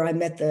where I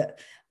met the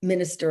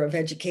Minister of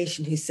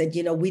Education who said,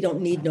 you know, we don't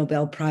need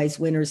Nobel Prize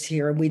winners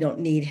here. And we don't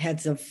need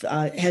heads of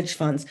hedge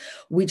funds.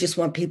 We just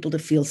want people to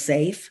feel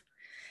safe.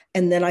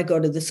 And then I go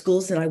to the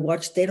schools and I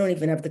watch, they don't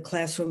even have the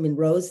classroom in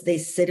rows. They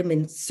sit them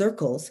in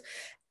circles,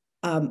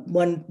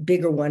 one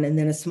bigger one and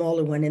then a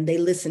smaller one. And they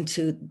listen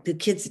to the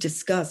kids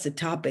discuss a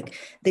topic.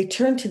 They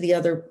turn to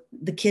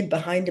the kid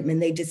behind them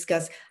and they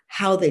discuss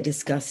how they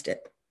discussed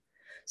it.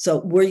 So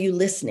were you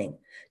listening?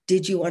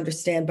 Did you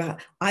understand?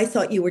 I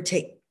thought you were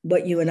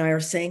what you and I are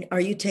saying.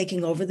 Are you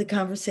taking over the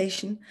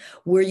conversation?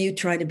 Were you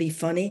trying to be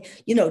funny?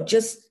 You know,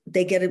 just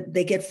they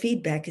get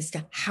feedback as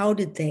to how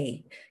did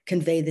they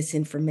convey this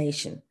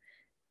information.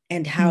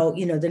 And how,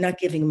 you know, they're not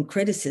giving them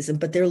criticism,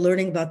 but they're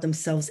learning about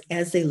themselves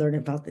as they learn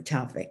about the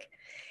topic,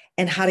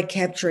 and how to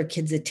capture a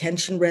kid's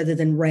attention rather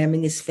than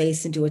ramming his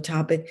face into a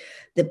topic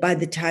that by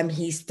the time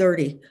he's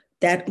 30,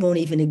 that won't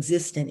even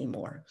exist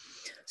anymore.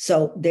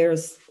 So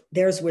there's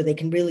where they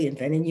can really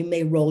invent. And you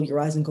may roll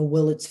your eyes and go,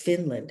 well, it's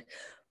Finland,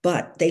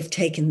 but they've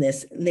taken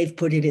this and they've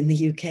put it in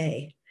the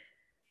UK.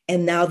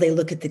 And now they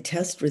look at the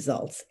test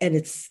results, and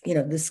it's, you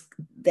know,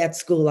 that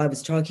school I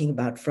was talking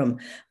about from,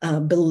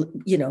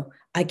 you know,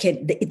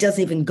 it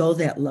doesn't even go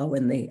that low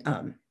in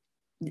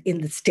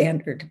the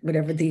standard,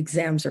 whatever the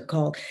exams are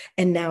called.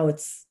 And now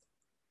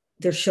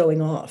they're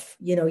showing off,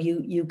 you know,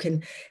 you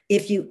can,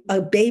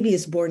 a baby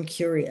is born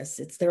curious,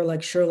 they're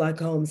like Sherlock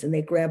Holmes and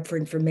they grab for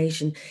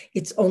information.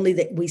 It's only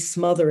that we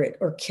smother it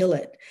or kill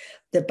it,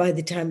 that by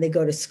the time they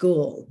go to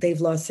school,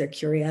 they've lost their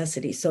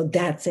curiosity. So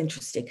that's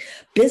interesting.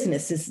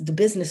 The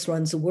business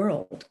runs the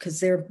world because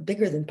they're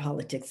bigger than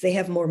politics. They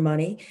have more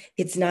money.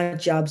 It's not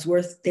jobs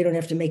worth. They don't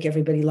have to make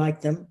everybody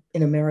like them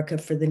in America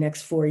for the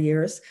next 4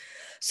 years.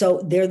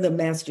 So they're the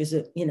masters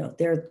of, you know,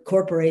 their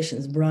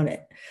corporations run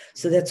it.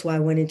 So that's why I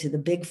went into the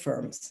big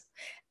firms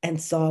and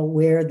saw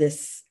where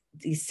these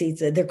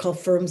seats, they're called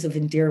Firms of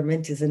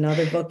Endearment is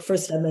another book.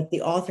 First I met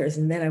the authors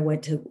and then I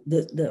went to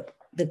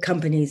the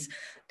companies,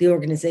 the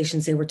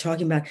organizations they were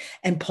talking about.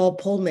 And Paul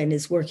Pullman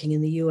is working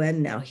in the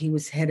UN now. He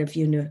was head of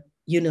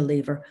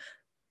Unilever.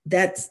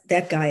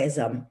 That guy is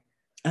an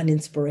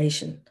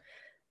inspiration,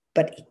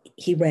 but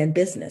he ran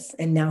business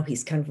and now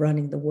he's kind of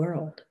running the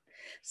world.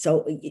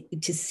 So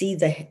to see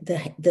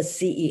the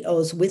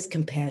CEOs with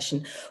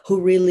compassion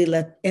who really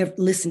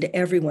listen to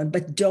everyone,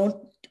 but don't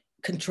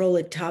control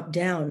it top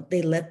down.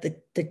 They let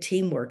the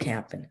teamwork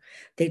happen.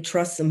 They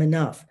trust them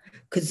enough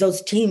because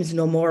those teams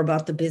know more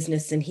about the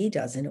business than he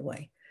does in a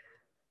way.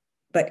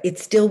 But it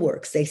still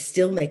works. They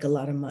still make a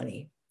lot of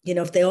money. You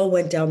know, if they all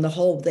went down the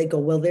hole, they go,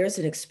 well, there's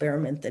an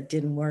experiment that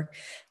didn't work.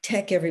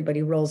 Tech,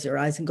 everybody rolls their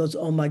eyes and goes,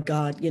 oh my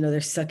God, you know, they're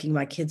sucking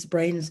my kids'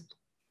 brains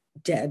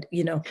dead,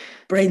 you know,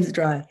 brains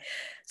dry.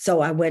 So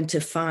I went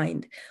to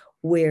find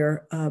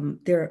where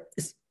there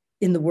is,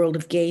 in the world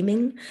of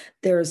gaming,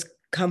 there's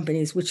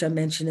companies, which I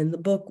mentioned in the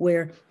book,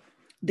 where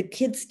the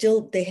kids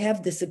they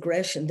have this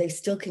aggression. They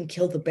still can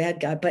kill the bad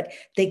guy, but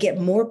they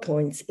get more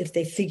points if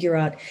they figure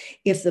out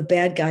if the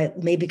bad guy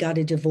maybe got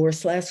a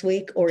divorce last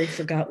week or he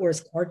forgot where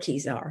his car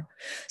keys are.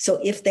 So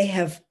if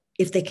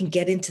they can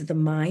get into the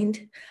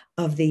mind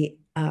of the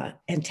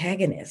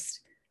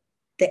antagonist,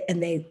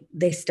 and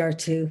they start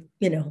to,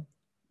 you know,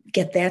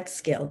 get that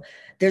skill.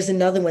 There's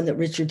another one that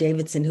Richard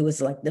Davidson, who was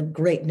like the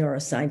great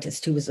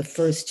neuroscientist, who was the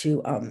first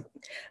to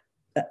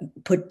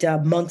put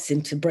monks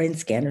into brain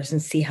scanners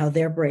and see how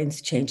their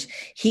brains change.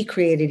 He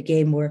created a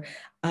game where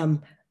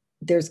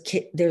there's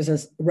a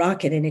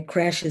rocket and it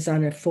crashes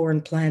on a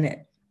foreign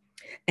planet.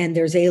 and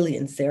there's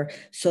aliens there.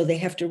 So they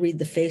have to read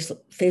the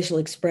facial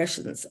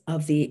expressions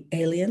of the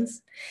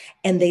aliens,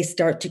 and they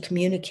start to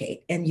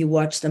communicate, and you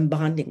watch them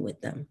bonding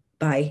with them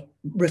by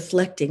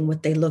reflecting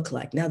what they look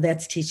like. Now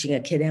that's teaching a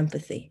kid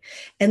empathy.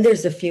 And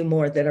there's a few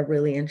more that are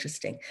really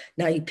interesting.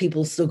 Now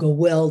people still go,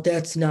 well,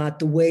 that's not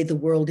the way the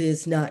world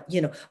is, not,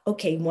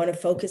 okay, you want to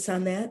focus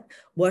on that?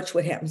 Watch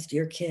what happens to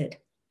your kid.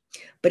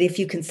 But if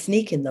you can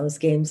sneak in those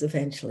games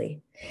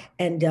eventually,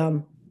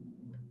 and,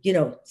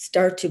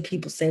 start to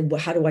people say,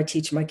 well, how do I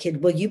teach my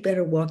kid? Well, you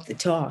better walk the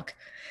talk.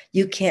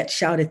 You can't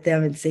shout at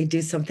them and say,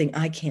 do something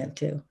I can't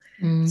do.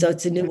 So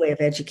it's a new way of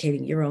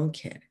educating your own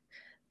kid.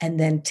 And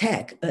then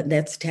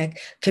that's tech.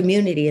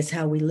 Community is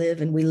how we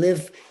live, and we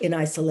live in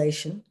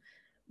isolation.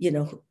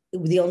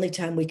 The only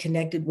time we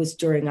connected was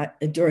during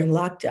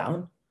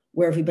lockdown,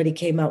 where everybody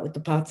came out with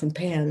the pots and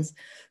pans.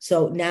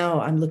 So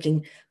now I'm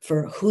looking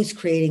for who's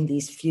creating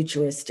these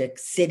futuristic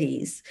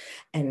cities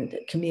and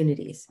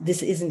communities.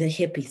 This isn't a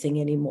hippie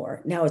thing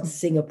anymore. Now it's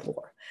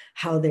Singapore,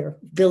 how they're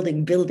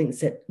building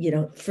buildings that,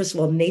 first of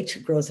all, nature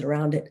grows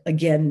around it.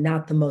 Again,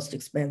 not the most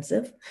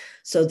expensive.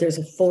 So there's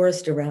a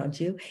forest around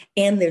you,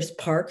 and there's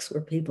parks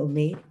where people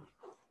meet.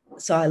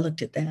 So I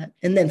looked at that.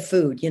 And then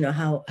food,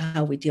 how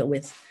we deal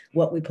with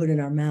what we put in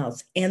our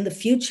mouths, and the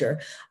future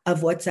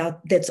of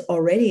that's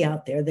already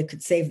out there that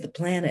could save the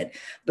planet.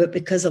 But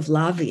because of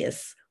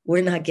lobbyists,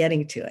 we're not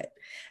getting to it.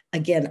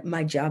 Again,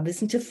 my job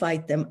isn't to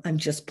fight them. I'm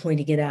just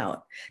pointing it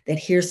out, that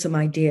here's some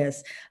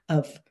ideas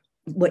of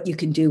what you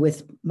can do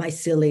with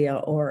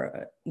mycelia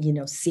or,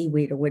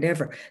 seaweed or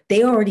whatever.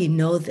 They already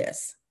know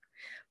this,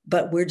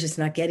 but we're just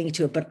not getting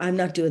to it. But I'm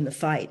not doing the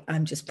fight.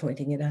 I'm just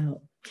pointing it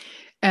out.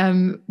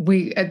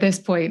 We at this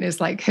point is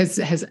like,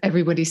 has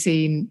everybody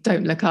seen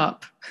Don't Look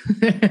Up?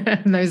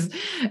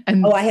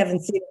 I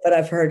haven't seen it, but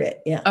I've heard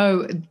it. Yeah.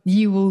 Oh,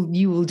 you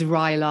will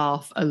dry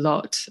laugh a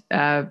lot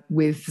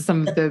with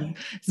some of the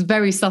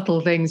very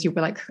subtle things. You'll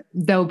be like,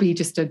 there'll be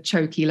just a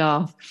choky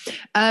laugh.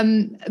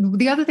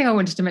 The other thing I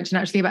wanted to mention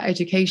actually about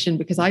education,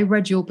 because I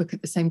read your book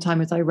at the same time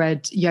as I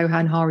read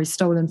Johann Hari's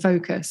Stolen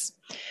Focus,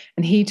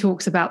 and he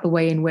talks about the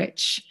way in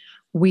which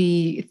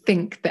we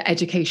think that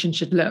education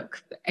should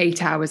look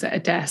 8 hours at a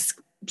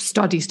desk,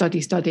 study,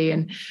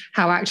 and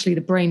how actually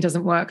the brain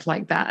doesn't work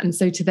like that. And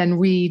so to then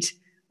read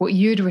what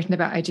you'd written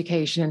about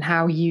education and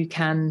how you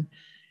can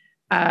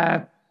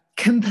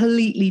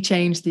completely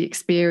change the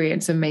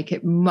experience and make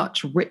it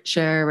much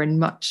richer and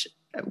much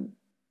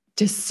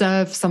to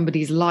serve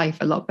somebody's life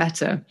a lot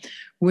better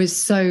was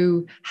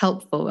so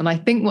helpful. And I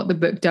think what the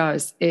book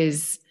does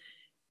is,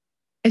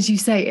 as you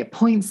say, it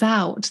points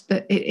out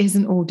that it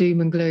isn't all doom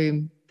and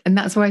gloom. And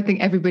that's why I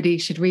think everybody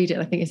should read it.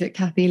 I think, it's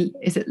Kathy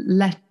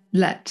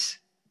Lett,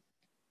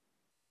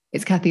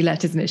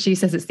 isn't it? She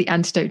says it's the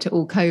antidote to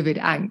all COVID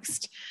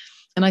angst.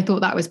 And I thought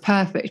that was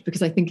perfect,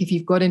 because I think if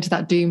you've got into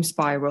that doom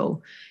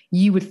spiral,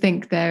 you would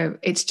think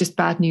it's just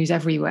bad news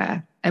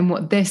everywhere. And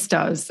what this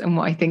does, and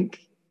what I think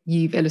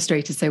you've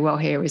illustrated so well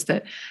here, is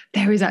that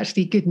there is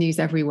actually good news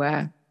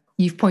everywhere.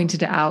 You've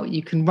pointed it out,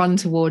 you can run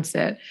towards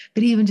it,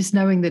 but even just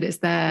knowing that it's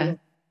there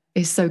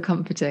is so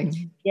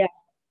comforting. Yeah.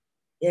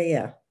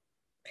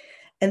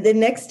 And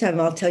then next time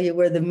I'll tell you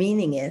where the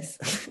meaning is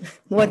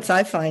once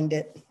I find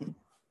it.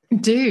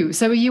 Do.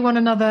 So are you on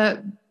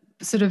another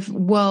sort of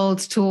world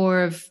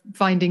tour of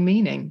finding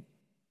meaning?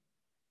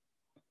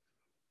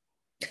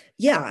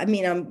 Yeah, I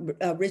mean,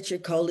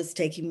 Richard Cole is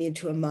taking me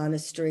into a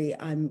monastery.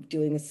 I'm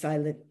doing a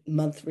silent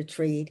month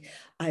retreat.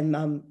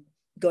 I'm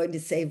going to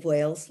save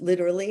whales,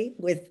 literally,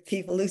 with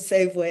people who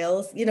save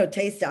whales.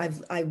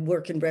 I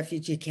work in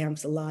refugee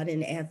camps a lot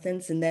in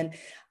Athens, and then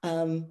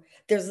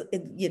there's,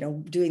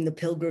 doing the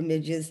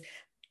pilgrimages.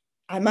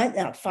 I might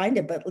not find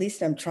it, but at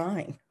least I'm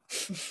trying.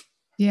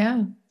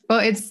 Yeah. Well,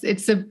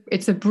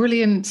 it's a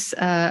brilliant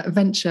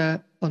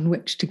venture on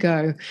which to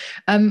go.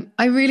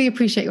 I really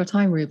appreciate your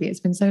time, Ruby. It's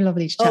been so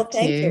lovely to chat to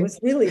you. Thank you. It was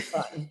really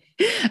fun.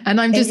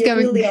 And I'm just you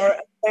really are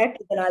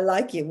attractive, and I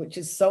like you, which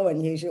is so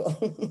unusual.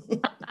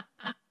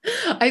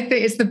 I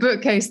think it's the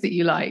bookcase that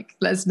you like.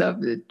 That's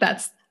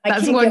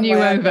won you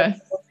over.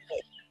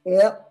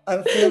 Yep,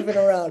 I'm flipping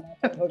around.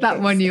 Okay.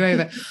 That won you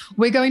over.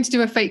 We're going to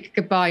do a fake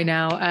goodbye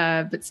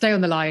now, but stay on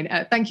the line.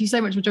 Thank you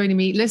so much for joining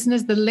me.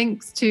 Listeners, the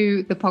links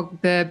to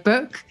the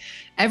book,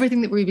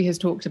 everything that Ruby has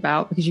talked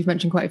about, because you've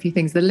mentioned quite a few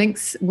things, the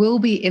links will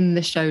be in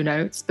the show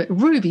notes. But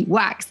Ruby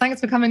Wax, thanks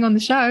for coming on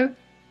the show.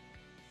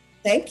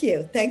 Thank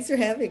you. Thanks for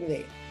having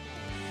me.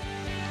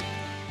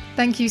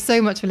 Thank you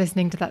so much for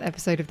listening to that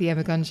episode of The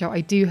Emma Guns Show.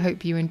 I do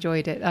hope you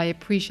enjoyed it. I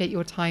appreciate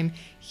your time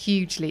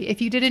hugely.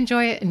 If you did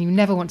enjoy it and you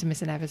never want to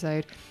miss an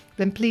episode,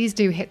 then please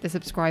do hit the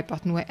subscribe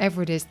button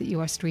wherever it is that you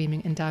are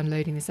streaming and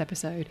downloading this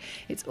episode.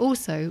 It's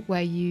also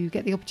where you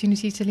get the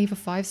opportunity to leave a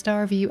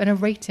 5-star review and a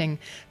rating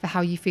for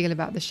how you feel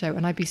about the show.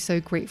 And I'd be so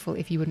grateful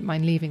if you wouldn't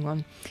mind leaving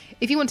one.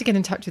 If you want to get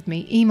in touch with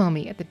me, email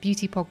me at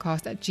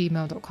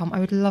thebeautypodcast@gmail.com. I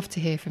would love to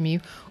hear from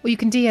you. Or you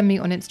can DM me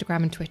on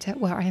Instagram and Twitter,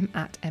 where I am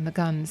at Emma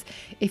Guns.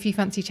 If you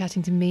fancy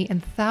chatting to me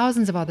and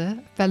thousands of other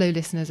fellow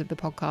listeners of the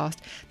podcast,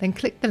 then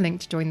click the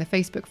link to join the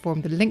Facebook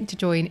forum. The link to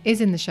join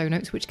is in the show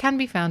notes, which can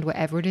be found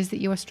wherever it is that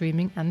you are streaming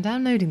streaming and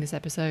downloading this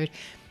episode.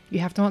 You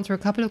have to answer a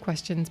couple of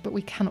questions, but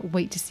we cannot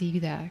wait to see you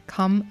there.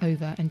 Come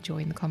over and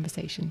join the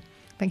conversation.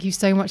 Thank you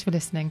so much for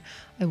listening.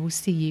 I will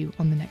see you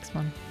on the next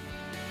one.